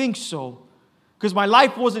 I don't think so. Because my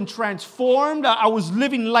life wasn't transformed. I was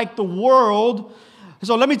living like the world.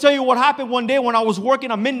 So let me tell you what happened one day when I was working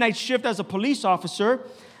a midnight shift as a police officer.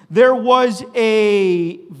 There was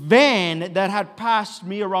a van that had passed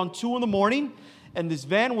me around 2 in the morning. And this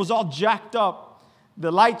van was all jacked up.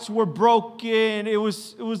 The lights were broken. It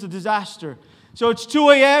was a disaster. So it's 2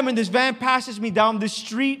 a.m. and this van passes me down this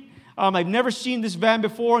street. I've never seen this van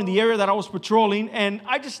before in the area that I was patrolling. And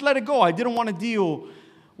I just let it go. I didn't want to deal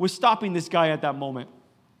with stopping this guy at that moment.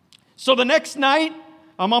 So the next night,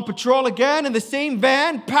 I'm on patrol again. And the same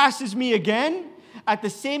van passes me again at the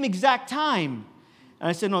same exact time. And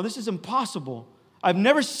I said, no, this is impossible. I've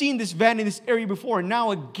never seen this van in this area before. And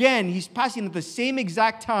now again, he's passing at the same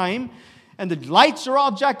exact time. And the lights are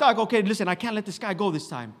all jacked up. Okay, listen, I can't let this guy go this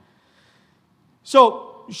time.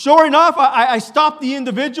 So, sure enough, I stop the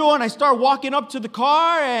individual and I start walking up to the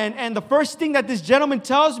car. And the first thing that this gentleman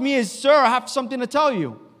tells me is, sir, I have something to tell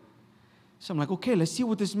you. So I'm like, okay, let's see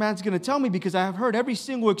what this man's going to tell me, because I have heard every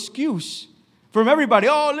single excuse from everybody.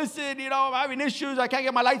 Oh, listen, I'm having issues. I can't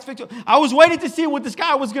get my lights fixed. I was waiting to see what this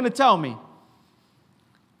guy was going to tell me.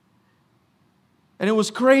 And it was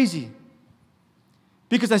crazy.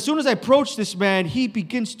 Because as soon as I approach this man, he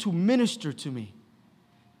begins to minister to me.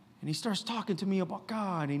 And he starts talking to me about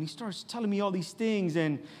God. And he starts telling me all these things.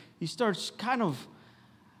 And he starts kind of,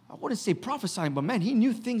 I wouldn't say prophesying, but man, he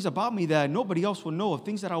knew things about me that nobody else would know, of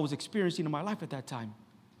things that I was experiencing in my life at that time.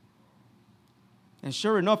 And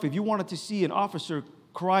sure enough, if you wanted to see an officer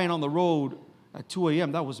crying on the road at 2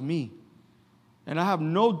 a.m., that was me. And I have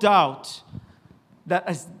no doubt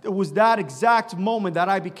that it was that exact moment that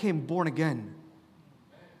I became born again.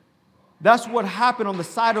 That's what happened on the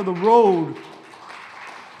side of the road.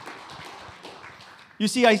 You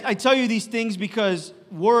see, I tell you these things because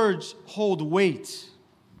words hold weight.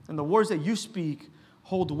 And the words that you speak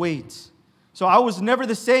hold weight. So I was never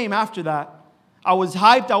the same after that. I was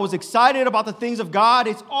hyped. I was excited about the things of God.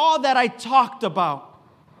 It's all that I talked about.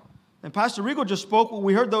 And Pastor Regal just spoke.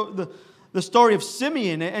 We heard the story of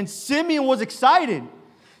Simeon. And Simeon was excited.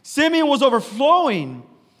 Simeon was overflowing.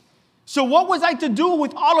 So what was I to do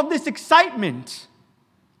with all of this excitement?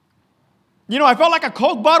 I felt like a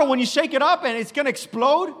Coke bottle when you shake it up and it's going to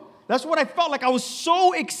explode. That's what I felt like. I was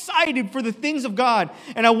so excited for the things of God.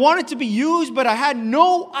 And I wanted to be used, but I had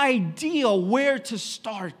no idea where to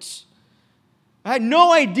start. I had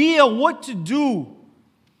no idea what to do.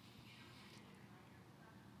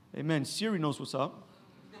 Amen. Siri knows what's up.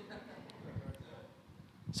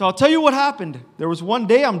 So I'll tell you what happened. There was one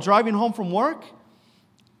day I'm driving home from work.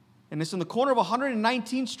 And it's in the corner of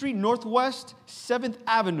 119th Street, Northwest 7th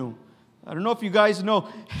Avenue. I don't know if you guys know.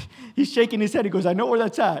 He's shaking his head. He goes, I know where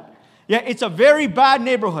that's at. Yeah, it's a very bad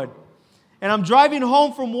neighborhood. And I'm driving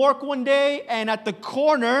home from work one day, and at the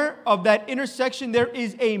corner of that intersection, there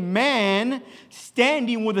is a man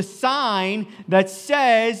standing with a sign that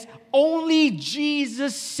says, only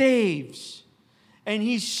Jesus saves. And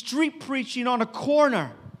he's street preaching on a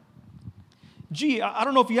corner. G, I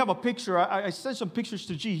don't know if you have a picture. I sent some pictures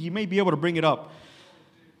to G. He may be able to bring it up.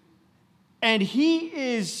 And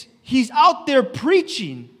he's out there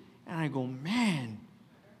preaching. And I go, man.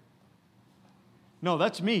 No,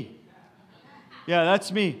 that's me. Yeah,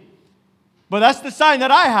 that's me. But that's the sign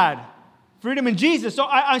that I had. Freedom in Jesus. So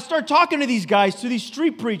I start talking to these guys, to these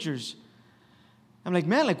street preachers. I'm like,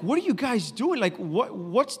 man, what are you guys doing?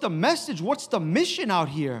 What's the message? What's the mission out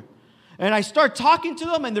here? And I start talking to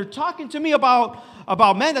them, and they're talking to me about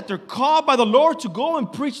man, that they're called by the Lord to go and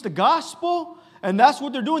preach the gospel. And that's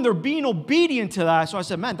what they're doing. They're being obedient to that. So I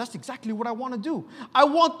said, man, that's exactly what I want to do. I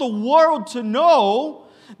want the world to know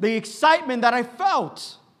the excitement that I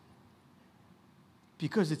felt.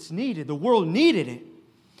 Because it's needed. The world needed it.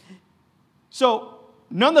 So,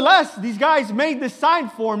 nonetheless, these guys made this sign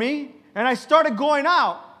for me, and I started going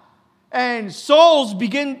out. And souls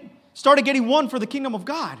started getting won for the kingdom of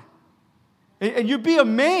God. And you'd be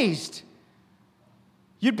amazed.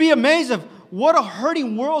 You'd be amazed of what a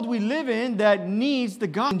hurting world we live in that needs the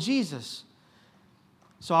God in Jesus.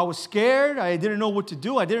 So I was scared. I didn't know what to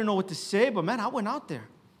do. I didn't know what to say. But man, I went out there.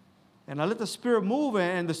 And I let the Spirit move.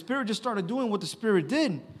 And the Spirit just started doing what the Spirit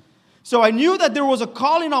did. So I knew that there was a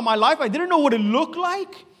calling on my life. I didn't know what it looked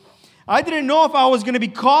like. I didn't know if I was going to be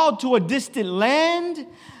called to a distant land.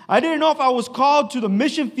 I didn't know if I was called to the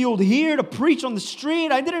mission field here to preach on the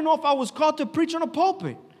street. I didn't know if I was called to preach on a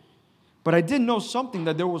pulpit. But I did know something,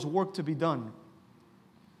 that there was work to be done.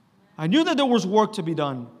 I knew that there was work to be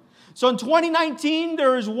done. So in 2019,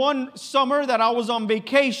 there was one summer that I was on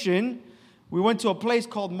vacation. We went to a place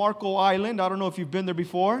called Marco Island. I don't know if you've been there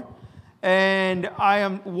before. And I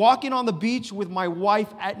am walking on the beach with my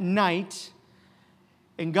wife at night.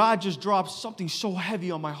 And God just dropped something so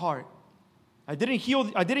heavy on my heart. I didn't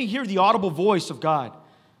hear the audible voice of God.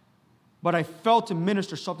 But I felt Him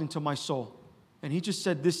minister something to my soul. And He just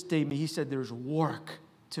said this statement. He said, there's work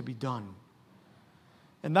to be done.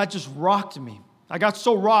 And that just rocked me. I got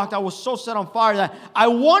so rocked. I was so set on fire that I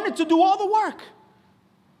wanted to do all the work.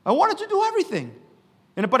 I wanted to do everything.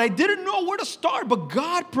 But I didn't know where to start. But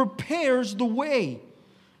God prepares the way.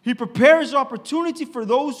 He prepares the opportunity for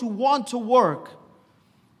those who want to work.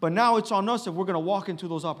 But now it's on us if we're going to walk into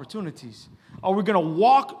those opportunities. Are we going to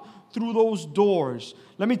walk through those doors?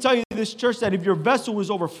 Let me tell you this, church, that if your vessel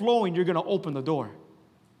is overflowing, you're going to open the door.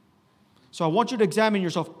 So I want you to examine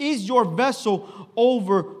yourself. Is your vessel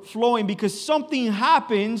overflowing? Because something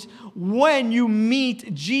happens when you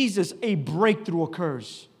meet Jesus. A breakthrough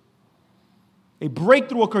occurs. A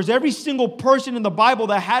breakthrough occurs. Every single person in the Bible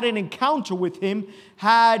that had an encounter with Him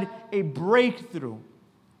had a breakthrough.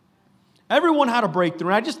 Everyone had a breakthrough.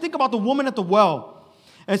 And I just think about the woman at the well.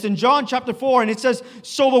 And it's in John chapter 4, and it says,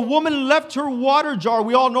 so the woman left her water jar.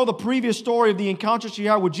 We all know the previous story of the encounter she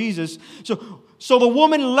had with Jesus. So the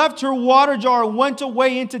woman left her water jar, went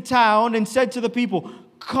away into town, and said to the people,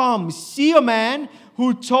 come, see a man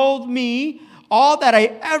who told me all that I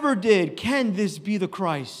ever did. Can this be the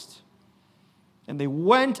Christ? And they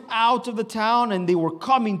went out of the town, and they were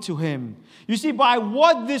coming to Him. You see, by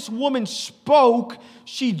what this woman spoke,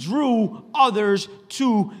 she drew others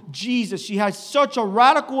to Jesus. She had such a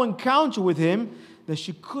radical encounter with Him that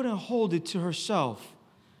she couldn't hold it to herself.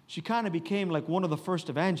 She kind of became like one of the first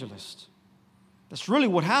evangelists. That's really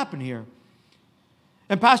what happened here.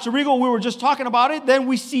 And Pastor Rigo, we were just talking about it. Then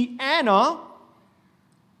we see Anna.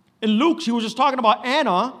 In Luke, she was just talking about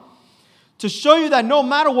Anna. To show you that no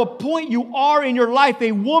matter what point you are in your life,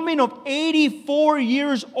 a woman of 84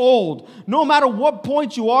 years old, no matter what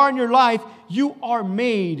point you are in your life, you are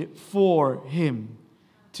made for Him.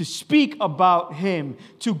 To speak about Him,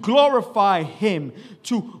 to glorify Him,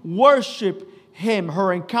 to worship Him.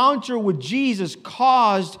 Her encounter with Jesus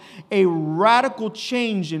caused a radical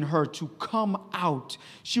change in her to come out.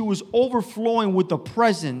 She was overflowing with the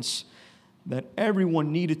presence that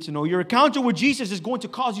everyone needed to know. Your encounter with Jesus is going to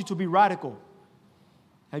cause you to be radical.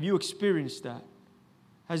 Have you experienced that?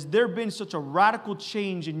 Has there been such a radical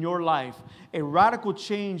change in your life, a radical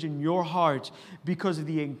change in your heart because of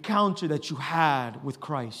the encounter that you had with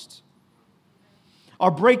Christ? Our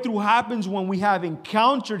breakthrough happens when we have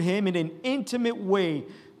encountered Him in an intimate way.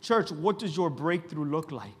 Church, what does your breakthrough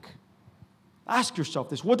look like? Ask yourself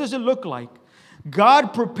this. What does it look like?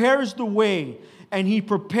 God prepares the way. And He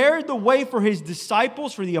prepared the way for His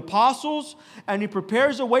disciples, for the apostles, and He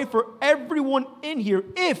prepares a way for everyone in here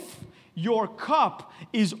if your cup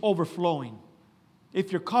is overflowing.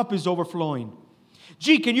 If your cup is overflowing.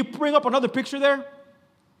 Gee, can you bring up another picture there?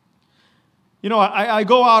 You know, I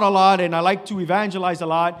go out a lot and I like to evangelize a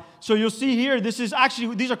lot. So you'll see here, these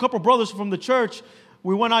are a couple of brothers from the church.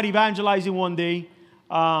 We went out evangelizing one day.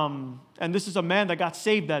 And this is a man that got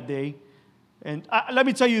saved that day. And let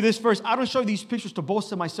me tell you this first. I don't show these pictures to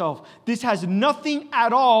boast of myself. This has nothing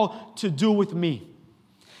at all to do with me.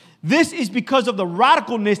 This is because of the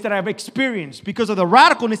radicalness that I've experienced, because of the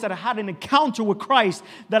radicalness that I had an encounter with Christ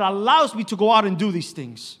that allows me to go out and do these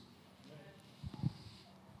things.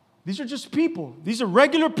 These are just people. These are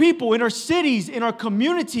regular people in our cities, in our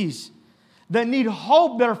communities that need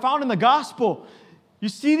hope, that are found in the gospel. You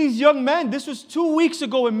see these young men, this was 2 weeks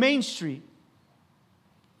ago in Main Street.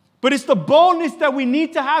 But it's the boldness that we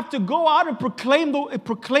need to have to go out and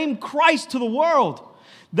proclaim Christ to the world.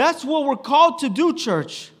 That's what we're called to do,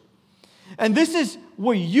 church. And this is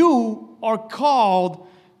what you are called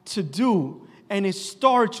to do. And it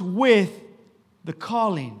starts with the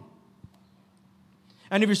calling.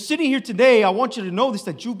 And if you're sitting here today, I want you to know this,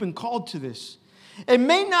 that you've been called to this. It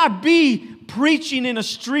may not be preaching in a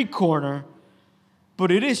street corner,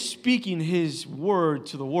 but it is speaking His word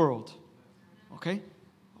to the world. Okay?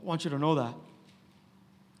 I want you to know that.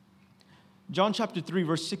 John chapter 3,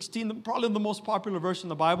 verse 16, probably the most popular verse in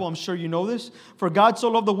the Bible. I'm sure you know this. For God so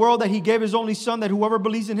loved the world that He gave His only Son, that whoever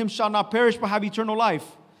believes in Him shall not perish but have eternal life.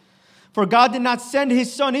 For God did not send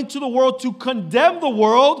His Son into the world to condemn the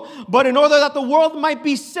world, but in order that the world might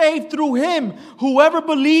be saved through Him. Whoever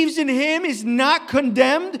believes in Him is not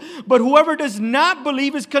condemned, but whoever does not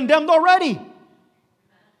believe is condemned already,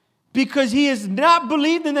 because he has not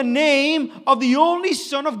believed in the name of the only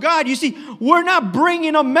Son of God. You see, we're not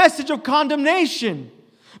bringing a message of condemnation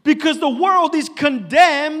because the world is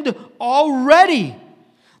condemned already.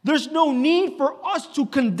 There's no need for us to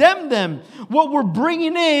condemn them. What we're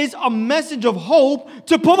bringing is a message of hope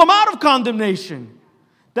to pull them out of condemnation.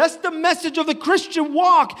 That's the message of the Christian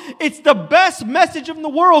walk. It's the best message in the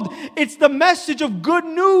world. It's the message of good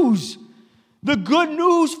news. The good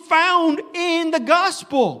news found in the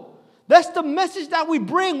gospel. That's the message that we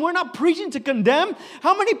bring. We're not preaching to condemn.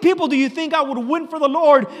 How many people do you think I would win for the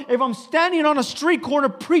Lord if I'm standing on a street corner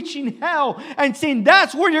preaching hell and saying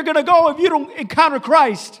that's where you're going to go if you don't encounter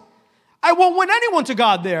Christ? I won't win anyone to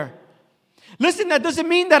God there. Listen, that doesn't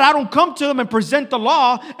mean that I don't come to them and present the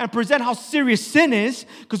law and present how serious sin is,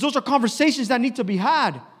 because those are conversations that need to be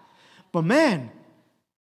had. But man,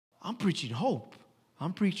 I'm preaching hope.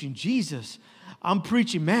 I'm preaching Jesus. I'm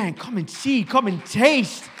preaching, man, come and see, come and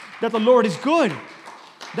taste that the Lord is good.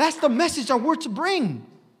 That's the message that we're to bring.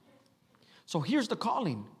 So here's the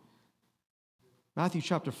calling. Matthew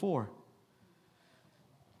chapter 4.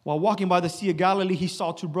 While walking by the Sea of Galilee, he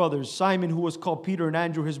saw two brothers, Simon, who was called Peter, and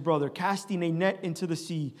Andrew, his brother, casting a net into the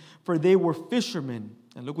sea, for they were fishermen.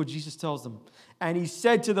 And look what Jesus tells them. And he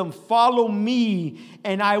said to them, follow me,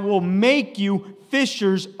 and I will make you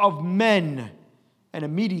fishers of men. And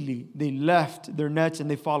immediately they left their nets and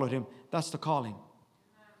they followed him. That's the calling.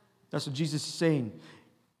 That's what Jesus is saying.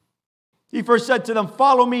 He first said to them,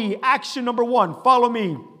 follow me. Action number one, follow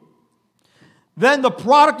me. Then the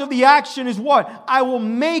product of the action is what? I will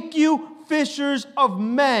make you fishers of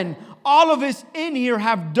men. All of us in here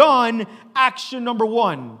have done action number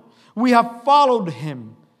one. We have followed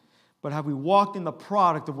him. But have we walked in the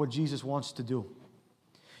product of what Jesus wants to do?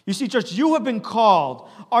 You see, church, you have been called.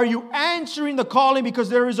 Are you answering the calling because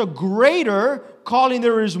there is a greater calling?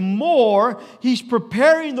 There is more. He's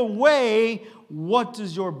preparing the way. What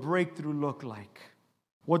does your breakthrough look like?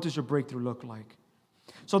 What does your breakthrough look like?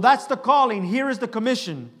 So that's the calling. Here is the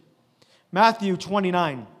commission. Matthew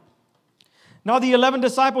 29. Now the 11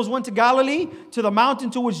 disciples went to Galilee, to the mountain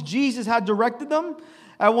to which Jesus had directed them.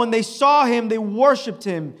 And when they saw him, they worshipped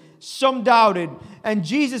him. Some doubted. And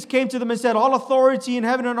Jesus came to them and said, all authority in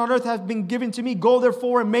heaven and on earth has been given to me. Go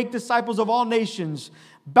therefore and make disciples of all nations,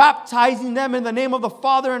 baptizing them in the name of the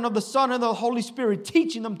Father and of the Son and of the Holy Spirit,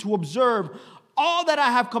 teaching them to observe all that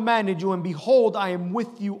I have commanded you. And behold, I am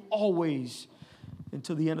with you always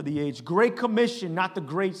until the end of the age. Great commission, not the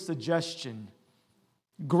great suggestion.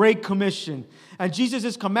 Great commission. And Jesus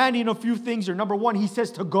is commanding a few things here. Number one, he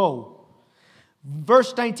says to go.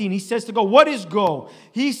 Verse 19, he says to go. What is go?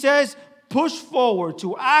 He says push forward,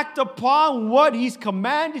 to act upon what he's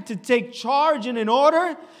commanded, to take charge. And in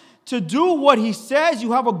order to do what he says,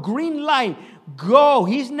 you have a green light. Go.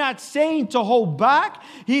 He's not saying to hold back.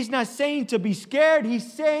 He's not saying to be scared.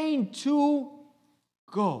 He's saying to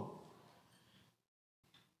go.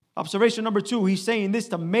 Observation number two, he's saying this,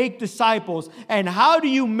 to make disciples. And how do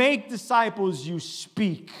you make disciples? You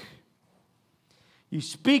speak. You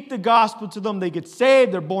speak the gospel to them. They get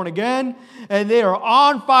saved. They're born again. And they are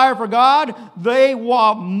on fire for God. They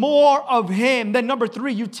want more of him. Then number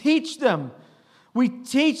three, you teach them. We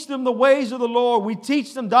teach them the ways of the Lord. We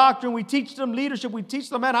teach them doctrine. We teach them leadership. We teach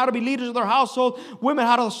them men how to be leaders of their household. Women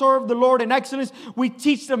how to serve the Lord in excellence. We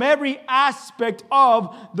teach them every aspect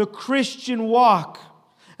of the Christian walk.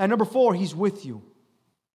 And number four, he's with you.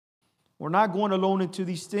 We're not going alone into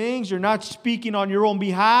these things. You're not speaking on your own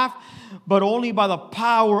behalf, but only by the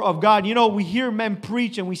power of God. You know, we hear men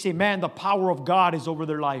preach and we say, man, the power of God is over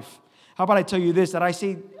their life. How about I tell you this, that I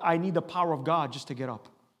say I need the power of God just to get up.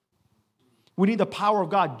 We need the power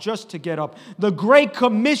of God just to get up. The Great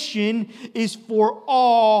Commission is for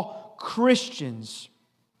all Christians.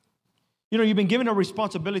 You know, you've been given a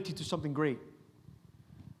responsibility to something great.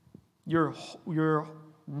 Your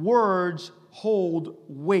words hold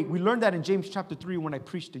weight. We learned that in James chapter 3 when I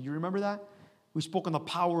preached it. You remember that? We spoke on the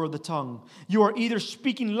power of the tongue. You are either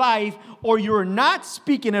speaking life or you're not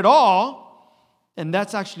speaking at all, and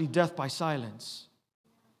that's actually death by silence.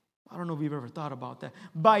 I don't know if you've ever thought about that.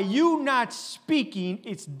 By you not speaking,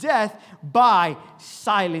 it's death by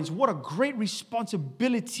silence. What a great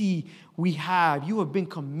responsibility we have. You have been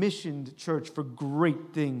commissioned, church, for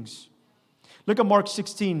great things. Look at Mark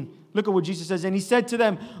 16. Look at what Jesus says. And he said to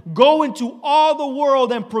them, go into all the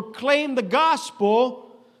world and proclaim the gospel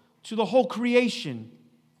to the whole creation.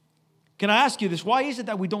 Can I ask you this? Why is it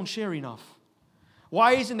that we don't share enough?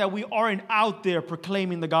 Why isn't it that we aren't out there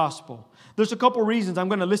proclaiming the gospel? There's a couple reasons. I'm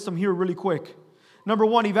going to list them here really quick. Number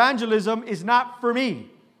one, evangelism is not for me.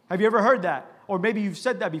 Have you ever heard that? Or maybe you've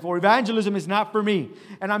said that before. Evangelism is not for me.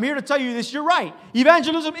 And I'm here to tell you this. You're right.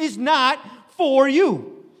 Evangelism is not for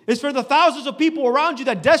you. It's for the thousands of people around you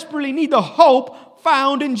that desperately need the hope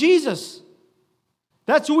found in Jesus.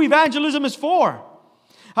 That's who evangelism is for.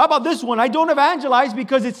 How about this one? I don't evangelize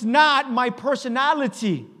because it's not my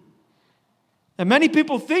personality. And many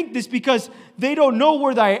people think this because they don't know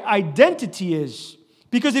where their identity is.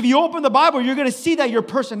 Because if you open the Bible, you're going to see that your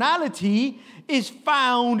personality is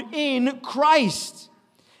found in Christ.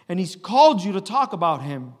 And He's called you to talk about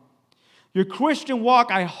Him. Your Christian walk,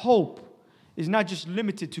 I hope, is not just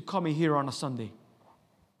limited to coming here on a Sunday.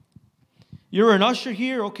 You're an usher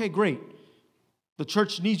here? Okay, great. The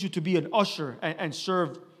church needs you to be an usher and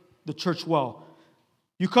serve the church well.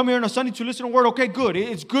 You come here on a Sunday to listen to the word? Okay, good.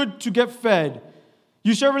 It's good to get fed.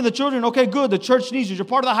 You serving the children? Okay, good. The church needs you. You're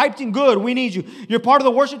part of the hype team? Good. We need you. You're part of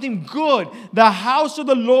the worship team? Good. The house of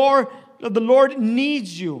the Lord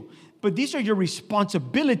needs you. But these are your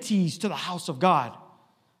responsibilities to the house of God.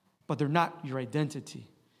 But they're not your identity.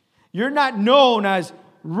 You're not known as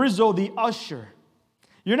Rizzo the usher.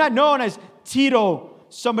 You're not known as Tito,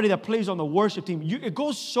 somebody that plays on the worship team. It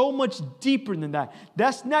goes so much deeper than that.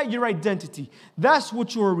 That's not your identity. That's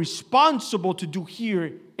what you're responsible to do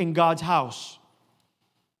here in God's house.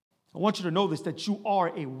 I want you to know this, that you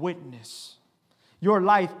are a witness. Your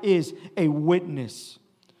life is a witness.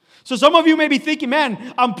 So some of you may be thinking,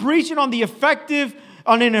 man, I'm preaching on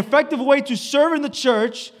an effective way to serve in the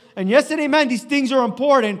church. And yes and amen, these things are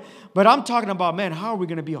important. But I'm talking about, man, how are we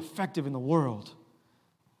going to be effective in the world?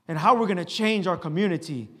 And how we're going to change our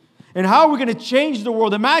community. And how we're going to change the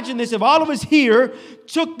world. Imagine this, if all of us here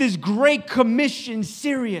took this great commission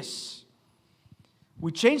serious.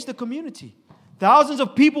 We change the community. Thousands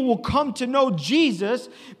of people will come to know Jesus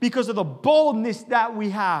because of the boldness that we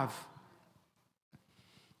have.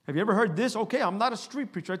 Have you ever heard this? Okay, I'm not a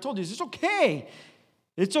street preacher. I told you this. It's okay.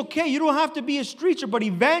 It's okay. You don't have to be a streeter, but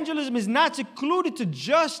evangelism is not secluded to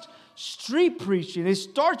just street preaching. It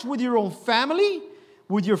starts with your own family,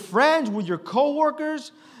 with your friends, with your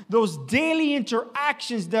coworkers, those daily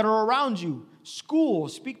interactions that are around you. School,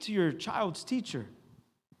 speak to your child's teacher.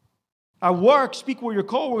 At work, speak with your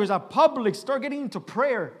coworkers. At public, start getting into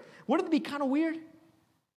prayer. Wouldn't it be kind of weird?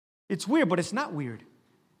 It's weird, but it's not weird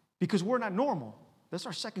because we're not normal. That's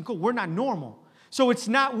our second code. We're not normal. So it's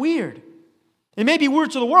not weird. It may be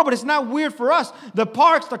weird to the world, but it's not weird for us. The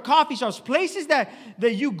parks, the coffee shops, places that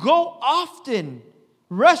you go often,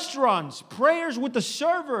 restaurants, prayers with the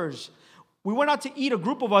servers. We went out to eat, a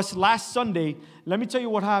group of us, last Sunday. Let me tell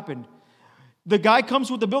you what happened. The guy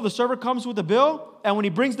comes with the bill, the server comes with the bill, and when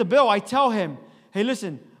he brings the bill, I tell him, hey,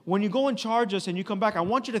 listen, when you go and charge us and you come back, I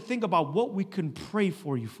want you to think about what we can pray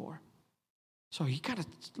for you for. So he kind of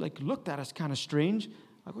looked at us kind of strange.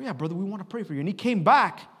 I go, yeah, brother, we want to pray for you. And he came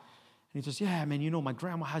back, and he says, yeah, man, my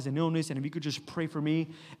grandma has an illness, and if you could just pray for me.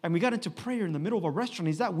 And we got into prayer in the middle of a restaurant.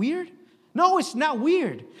 Is that weird? No, it's not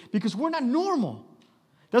weird, because we're not normal.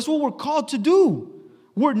 That's what we're called to do.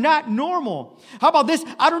 We're not normal. How about this?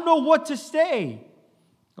 I don't know what to say.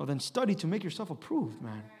 Oh, then study to make yourself approved,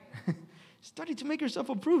 man. Study to make yourself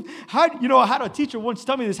approved. I had a teacher once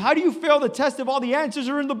tell me this. How do you fail the test if all the answers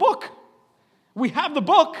are in the book? We have the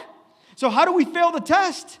book. So how do we fail the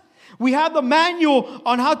test? We have the manual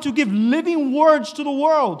on how to give living words to the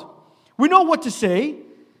world. We know what to say.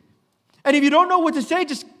 And if you don't know what to say,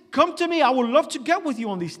 just come to me. I would love to get with you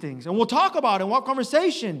on these things. And we'll talk about it and we'll have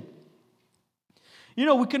conversation.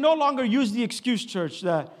 We can no longer use the excuse, church,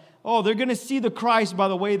 that, they're going to see the Christ by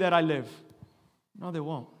the way that I live. No, they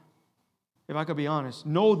won't. If I could be honest.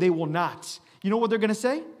 No, they will not. You know what they're going to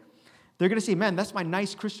say? They're going to say, man, that's my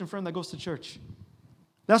nice Christian friend that goes to church.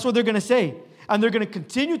 That's what they're going to say. And they're going to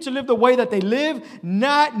continue to live the way that they live,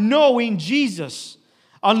 not knowing Jesus.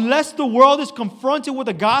 Unless the world is confronted with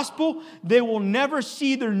the gospel, they will never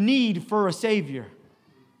see their need for a Savior.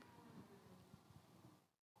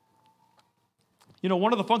 You know,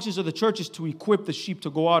 one of the functions of the church is to equip the sheep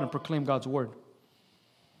to go out and proclaim God's word.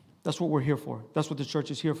 That's what we're here for. That's what the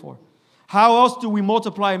church is here for. How else do we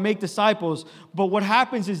multiply and make disciples? But what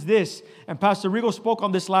happens is this, and Pastor Rigo spoke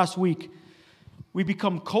on this last week. We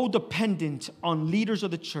become codependent on leaders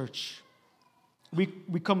of the church. We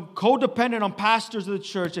become codependent on pastors of the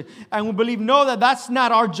church. And we believe, no, that's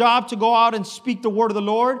not our job to go out and speak the word of the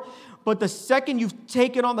Lord. But the second you've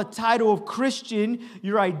taken on the title of Christian,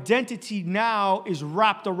 your identity now is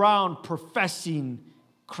wrapped around professing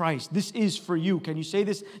Christ. This is for you. Can you say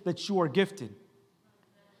this? That you are gifted.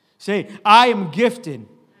 Say, I am gifted.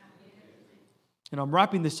 And I'm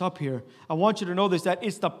wrapping this up here. I want you to know this, that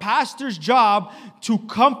it's the pastor's job to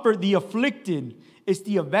comfort the afflicted. It's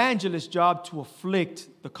the evangelist's job to afflict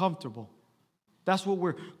the comfortable. That's what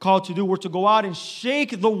we're called to do. We're to go out and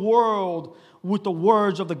shake the world with the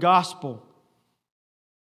words of the gospel.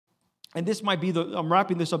 And this might be I'm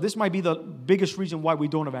wrapping this up. This might be the biggest reason why we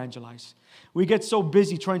don't evangelize. We get so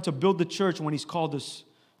busy trying to build the church when He's called us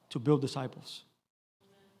to build disciples.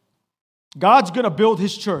 God's going to build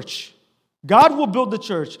His church. God will build the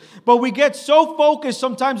church. But we get so focused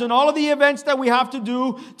sometimes on all of the events that we have to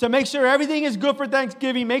do to make sure everything is good for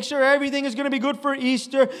Thanksgiving, make sure everything is going to be good for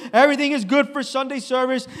Easter, everything is good for Sunday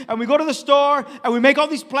service, and we go to the store and we make all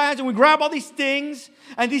these plans and we grab all these things,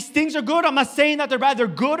 and these things are good. I'm not saying that they're bad. They're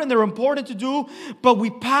good and they're important to do, but we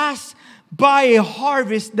pass by a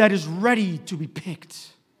harvest that is ready to be picked.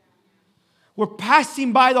 We're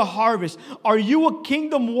passing by the harvest. Are you a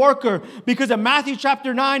kingdom worker? Because in Matthew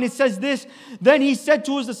chapter 9, it says this, then He said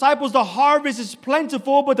to His disciples, the harvest is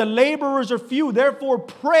plentiful, but the laborers are few. Therefore,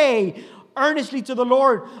 pray earnestly to the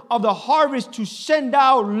Lord of the harvest to send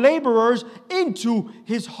out laborers into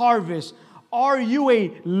His harvest. Are you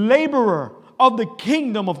a laborer of the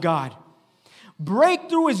kingdom of God?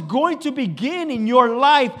 Breakthrough is going to begin in your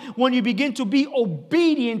life when you begin to be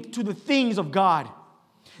obedient to the things of God.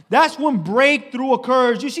 That's when breakthrough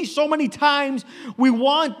occurs. You see, so many times we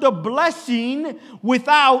want the blessing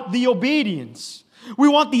without the obedience. We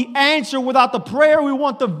want the answer without the prayer. We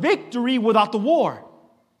want the victory without the war.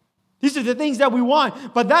 These are the things that we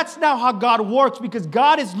want. But that's not how God works, because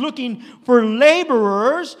God is looking for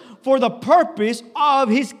laborers for the purpose of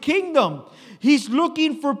His kingdom. He's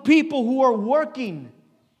looking for people who are working.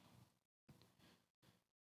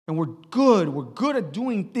 And we're good. We're good at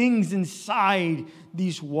doing things inside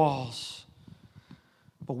these walls.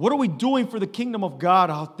 But what are we doing for the kingdom of God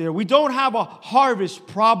out there? We don't have a harvest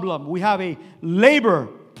problem. We have a labor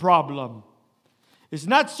problem. It's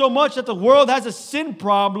not so much that the world has a sin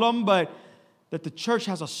problem, but that the church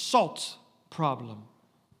has a salt problem.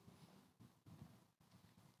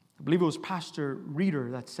 I believe it was Pastor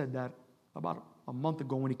Reeder that said that about a month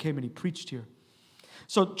ago when he came and he preached here.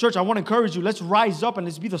 So, church, I want to encourage you. Let's rise up and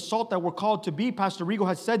let's be the salt that we're called to be. Pastor Rigo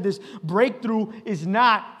has said this. Breakthrough is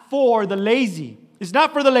not for the lazy. It's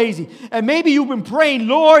not for the lazy. And maybe you've been praying,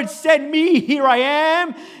 Lord, send me. Here I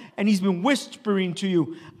am. And He's been whispering to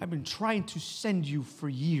you, I've been trying to send you for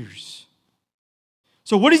years.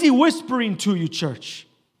 So what is He whispering to you, church?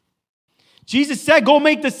 Jesus said, go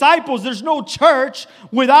make disciples. There's no church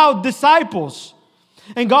without disciples.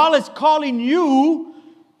 And God is calling you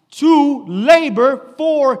to labor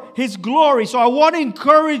for His glory. So I want to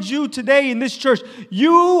encourage you today in this church.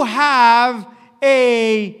 You have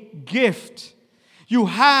a gift. You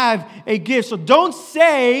have a gift. So don't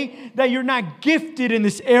say that you're not gifted in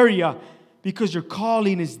this area, because your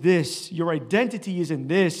calling is this. Your identity is in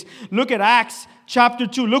this. Look at Acts chapter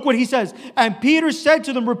 2. Look what he says. And Peter said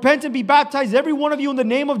to them, repent and be baptized, every one of you, in the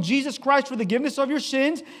name of Jesus Christ for the forgiveness of your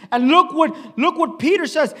sins. And look what Peter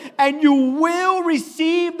says. And you will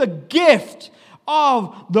receive the gift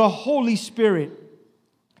of the Holy Spirit.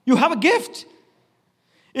 You have a gift.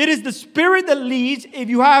 It is the Spirit that leads. If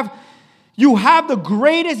you have the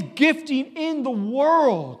greatest gifting in the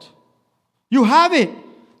world. You have it.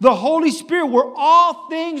 The Holy Spirit, where all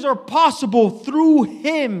things are possible through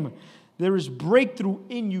Him. There is breakthrough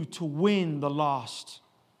in you to win the lost.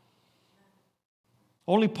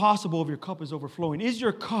 Only possible if your cup is overflowing. Is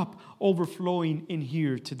your cup overflowing in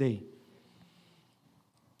here today?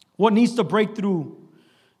 What needs to break through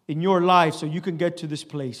in your life so you can get to this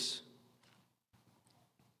place?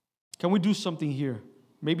 Can we do something here?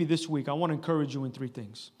 Maybe this week. I want to encourage you in 3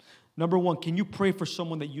 things. Number 1, can you pray for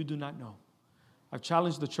someone that you do not know? I've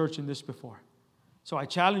challenged the church in this before. So I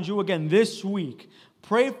challenge you again this week.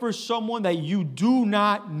 Pray for someone that you do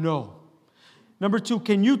not know. Number 2,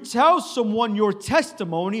 can you tell someone your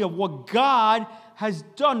testimony of what God has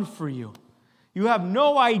done for you. You have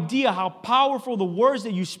no idea how powerful the words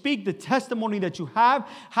that you speak, the testimony that you have,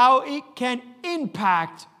 how it can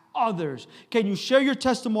impact others. Can you share your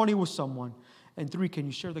testimony with someone? And 3, can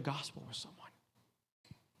you share the gospel with someone?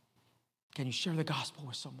 Can you share the gospel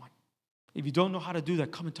with someone? If you don't know how to do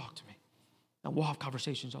that, come and talk to me. And we'll have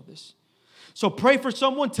conversations on this. So pray for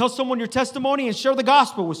someone, tell someone your testimony, and share the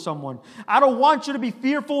gospel with someone. I don't want you to be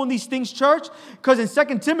fearful in these things, church, because in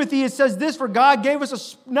 2 Timothy it says this, for God gave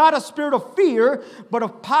us not a spirit of fear, but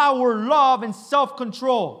of power, love, and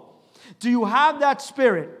self-control. Do you have that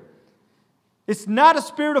spirit? It's not a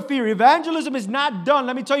spirit of fear. Evangelism is not done.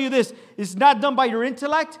 Let me tell you this. It's not done by your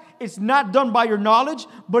intellect. It's not done by your knowledge,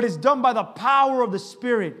 but it's done by the power of the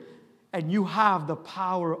Spirit. And you have the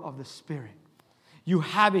power of the Spirit. You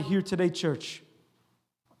have it here today, church.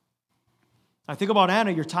 I think about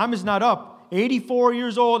Anna. Your time is not up. 84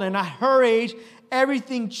 years old, and at her age,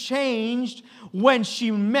 everything changed when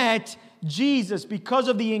she met Jesus because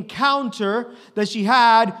of the encounter that she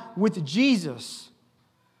had with Jesus.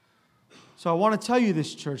 So I want to tell you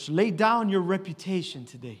this, church. Lay down your reputation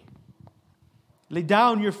today. Lay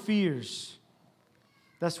down your fears.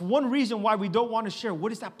 That's one reason why we don't want to share.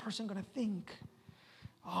 What is that person going to think?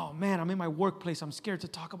 Oh, man, I'm in my workplace. I'm scared to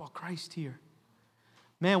talk about Christ here.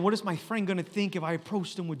 Man, what is my friend going to think if I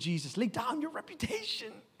approach them with Jesus? Lay down your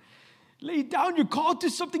reputation. Lay down. You're called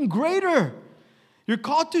to something greater. You're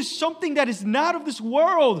called to something that is not of this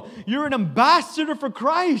world. You're an ambassador for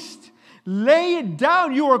Christ. Lay it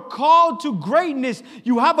down. You are called to greatness.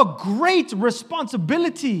 You have a great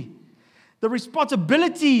responsibility. The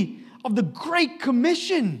responsibility of the Great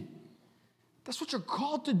Commission. That's what you're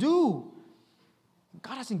called to do.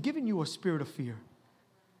 God hasn't given you a spirit of fear.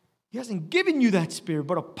 He hasn't given you that spirit,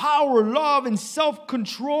 but of power, love, and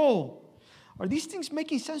self-control. Are these things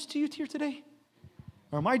making sense to you here today?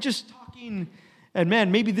 Or am I just talking, and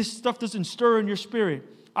man, maybe this stuff doesn't stir in your spirit?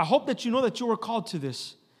 I hope that you know that you are called to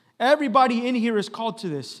this. Everybody in here is called to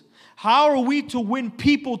this. How are we to win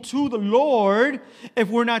people to the Lord if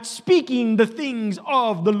we're not speaking the things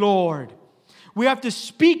of the Lord? We have to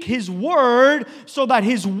speak His word so that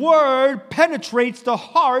His word penetrates the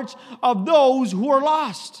hearts of those who are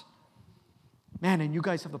lost. Man, and you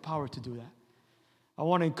guys have the power to do that. I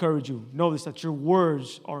want to encourage you. Know this, that your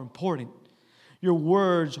words are important. Your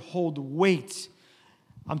words hold weight.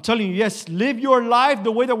 I'm telling you, yes, live your life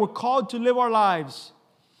the way that we're called to live our lives.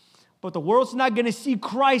 But the world's not going to see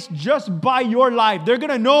Christ just by your life. They're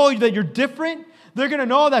going to know that you're different. They're going to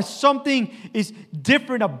know that something is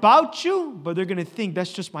different about you, but they're going to think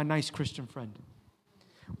that's just my nice Christian friend.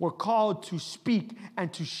 We're called to speak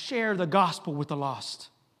and to share the gospel with the lost.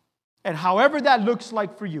 And however that looks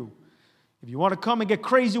like for you. If you want to come and get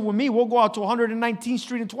crazy with me, we'll go out to 119th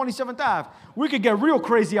Street and 27th Ave. We could get real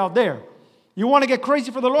crazy out there. You want to get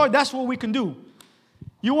crazy for the Lord? That's what we can do.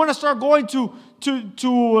 You want to start going to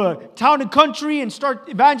town and country and start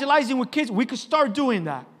evangelizing with kids? We could start doing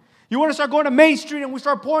that. You want to start going to Main Street and we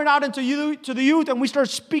start pouring out into you, to the youth, and we start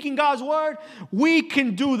speaking God's word? We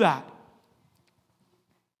can do that.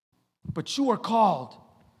 But you are called.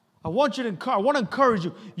 I want to encourage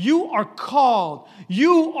you. You are called.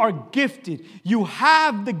 You are gifted. You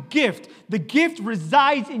have the gift. The gift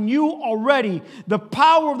resides in you already. The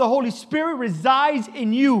power of the Holy Spirit resides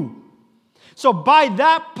in you. So by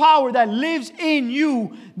that power that lives in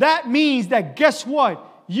you, that means that guess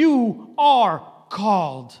what? You are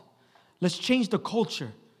called. Let's change the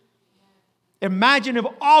culture. Imagine if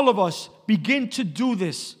all of us begin to do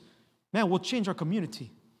this. Man, we'll change our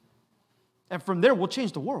community. And from there, we'll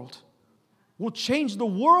change the world. We'll change the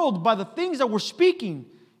world by the things that we're speaking.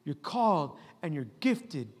 You're called and you're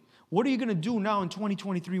gifted. What are you going to do now in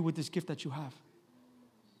 2023 with this gift that you have?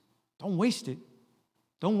 Don't waste it.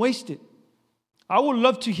 Don't waste it. I would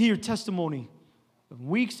love to hear testimony of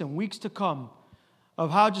weeks and weeks to come of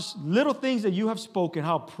how just little things that you have spoken,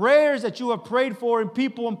 how prayers that you have prayed for in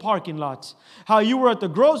people in parking lots, how you were at the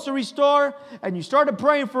grocery store and you started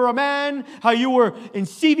praying for a man, how you were in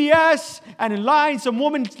CVS and in line, some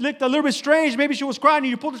woman looked a little bit strange, maybe she was crying and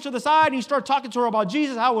you pulled her to the side and you started talking to her about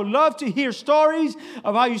Jesus. I would love to hear stories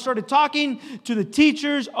of how you started talking to the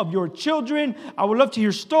teachers of your children. I would love to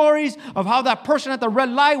hear stories of how that person at the red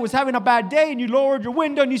light was having a bad day and you lowered your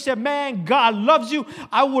window and you said, man, God loves you.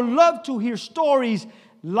 I would love to hear stories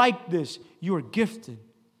like this. You are gifted.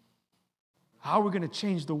 How are we going to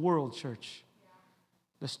change the world, church?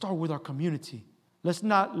 Let's start with our community. Let's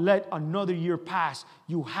not let another year pass.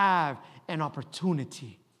 You have an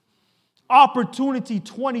opportunity. Opportunity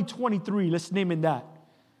 2023. Let's name it that.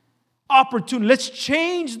 Opportunity. Let's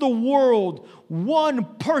change the world one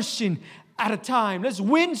person at a time. Let's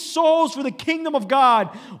win souls for the kingdom of God,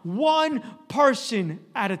 one person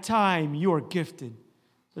at a time. You are gifted.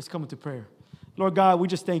 Let's come into prayer. Lord God, we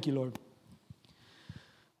just thank you, Lord.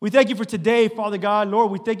 We thank you for today, Father God. Lord,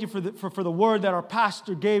 we thank you for the word that our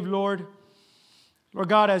pastor gave, Lord. Lord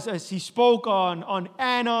God, as he spoke on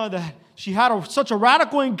Anna, that she had such a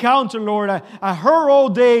radical encounter, Lord, at her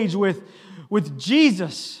old age with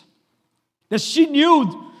Jesus, that she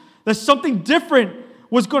knew that something different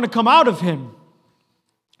was going to come out of him.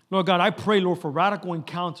 Lord God, I pray, Lord, for radical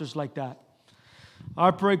encounters like that.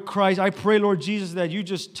 I pray, Christ, I pray, Lord Jesus, that you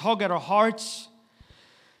just tug at our hearts,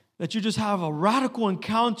 that you just have a radical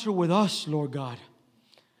encounter with us, Lord God.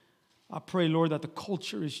 I pray, Lord, that the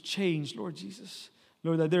culture is changed, Lord Jesus.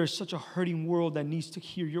 Lord, that there is such a hurting world that needs to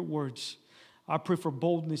hear your words. I pray for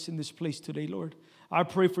boldness in this place today, Lord. I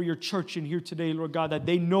pray for your church in here today, Lord God, that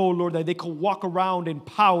they know, Lord, that they can walk around in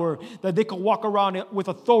power, that they can walk around with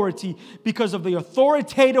authority because of the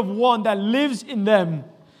authoritative one that lives in them.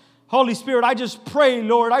 Holy Spirit, I just pray,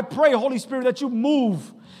 Lord, I pray, Holy Spirit, that you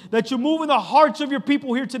move in the hearts of your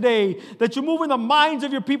people here today, that you move in the minds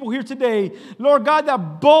of your people here today. Lord God,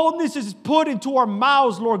 that boldness is put into our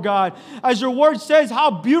mouths, Lord God. As your word says, how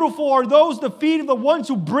beautiful are those, the feet of the ones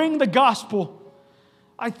who bring the gospel.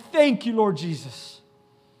 I thank you, Lord Jesus.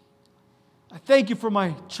 I thank you for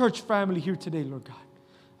my church family here today, Lord God.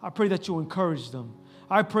 I pray that you encourage them.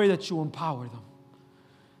 I pray that you empower them.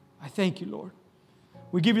 I thank you, Lord.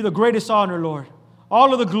 We give you the greatest honor, Lord,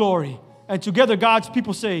 all of the glory. And together, God's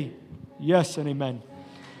people say, yes and amen.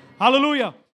 Hallelujah.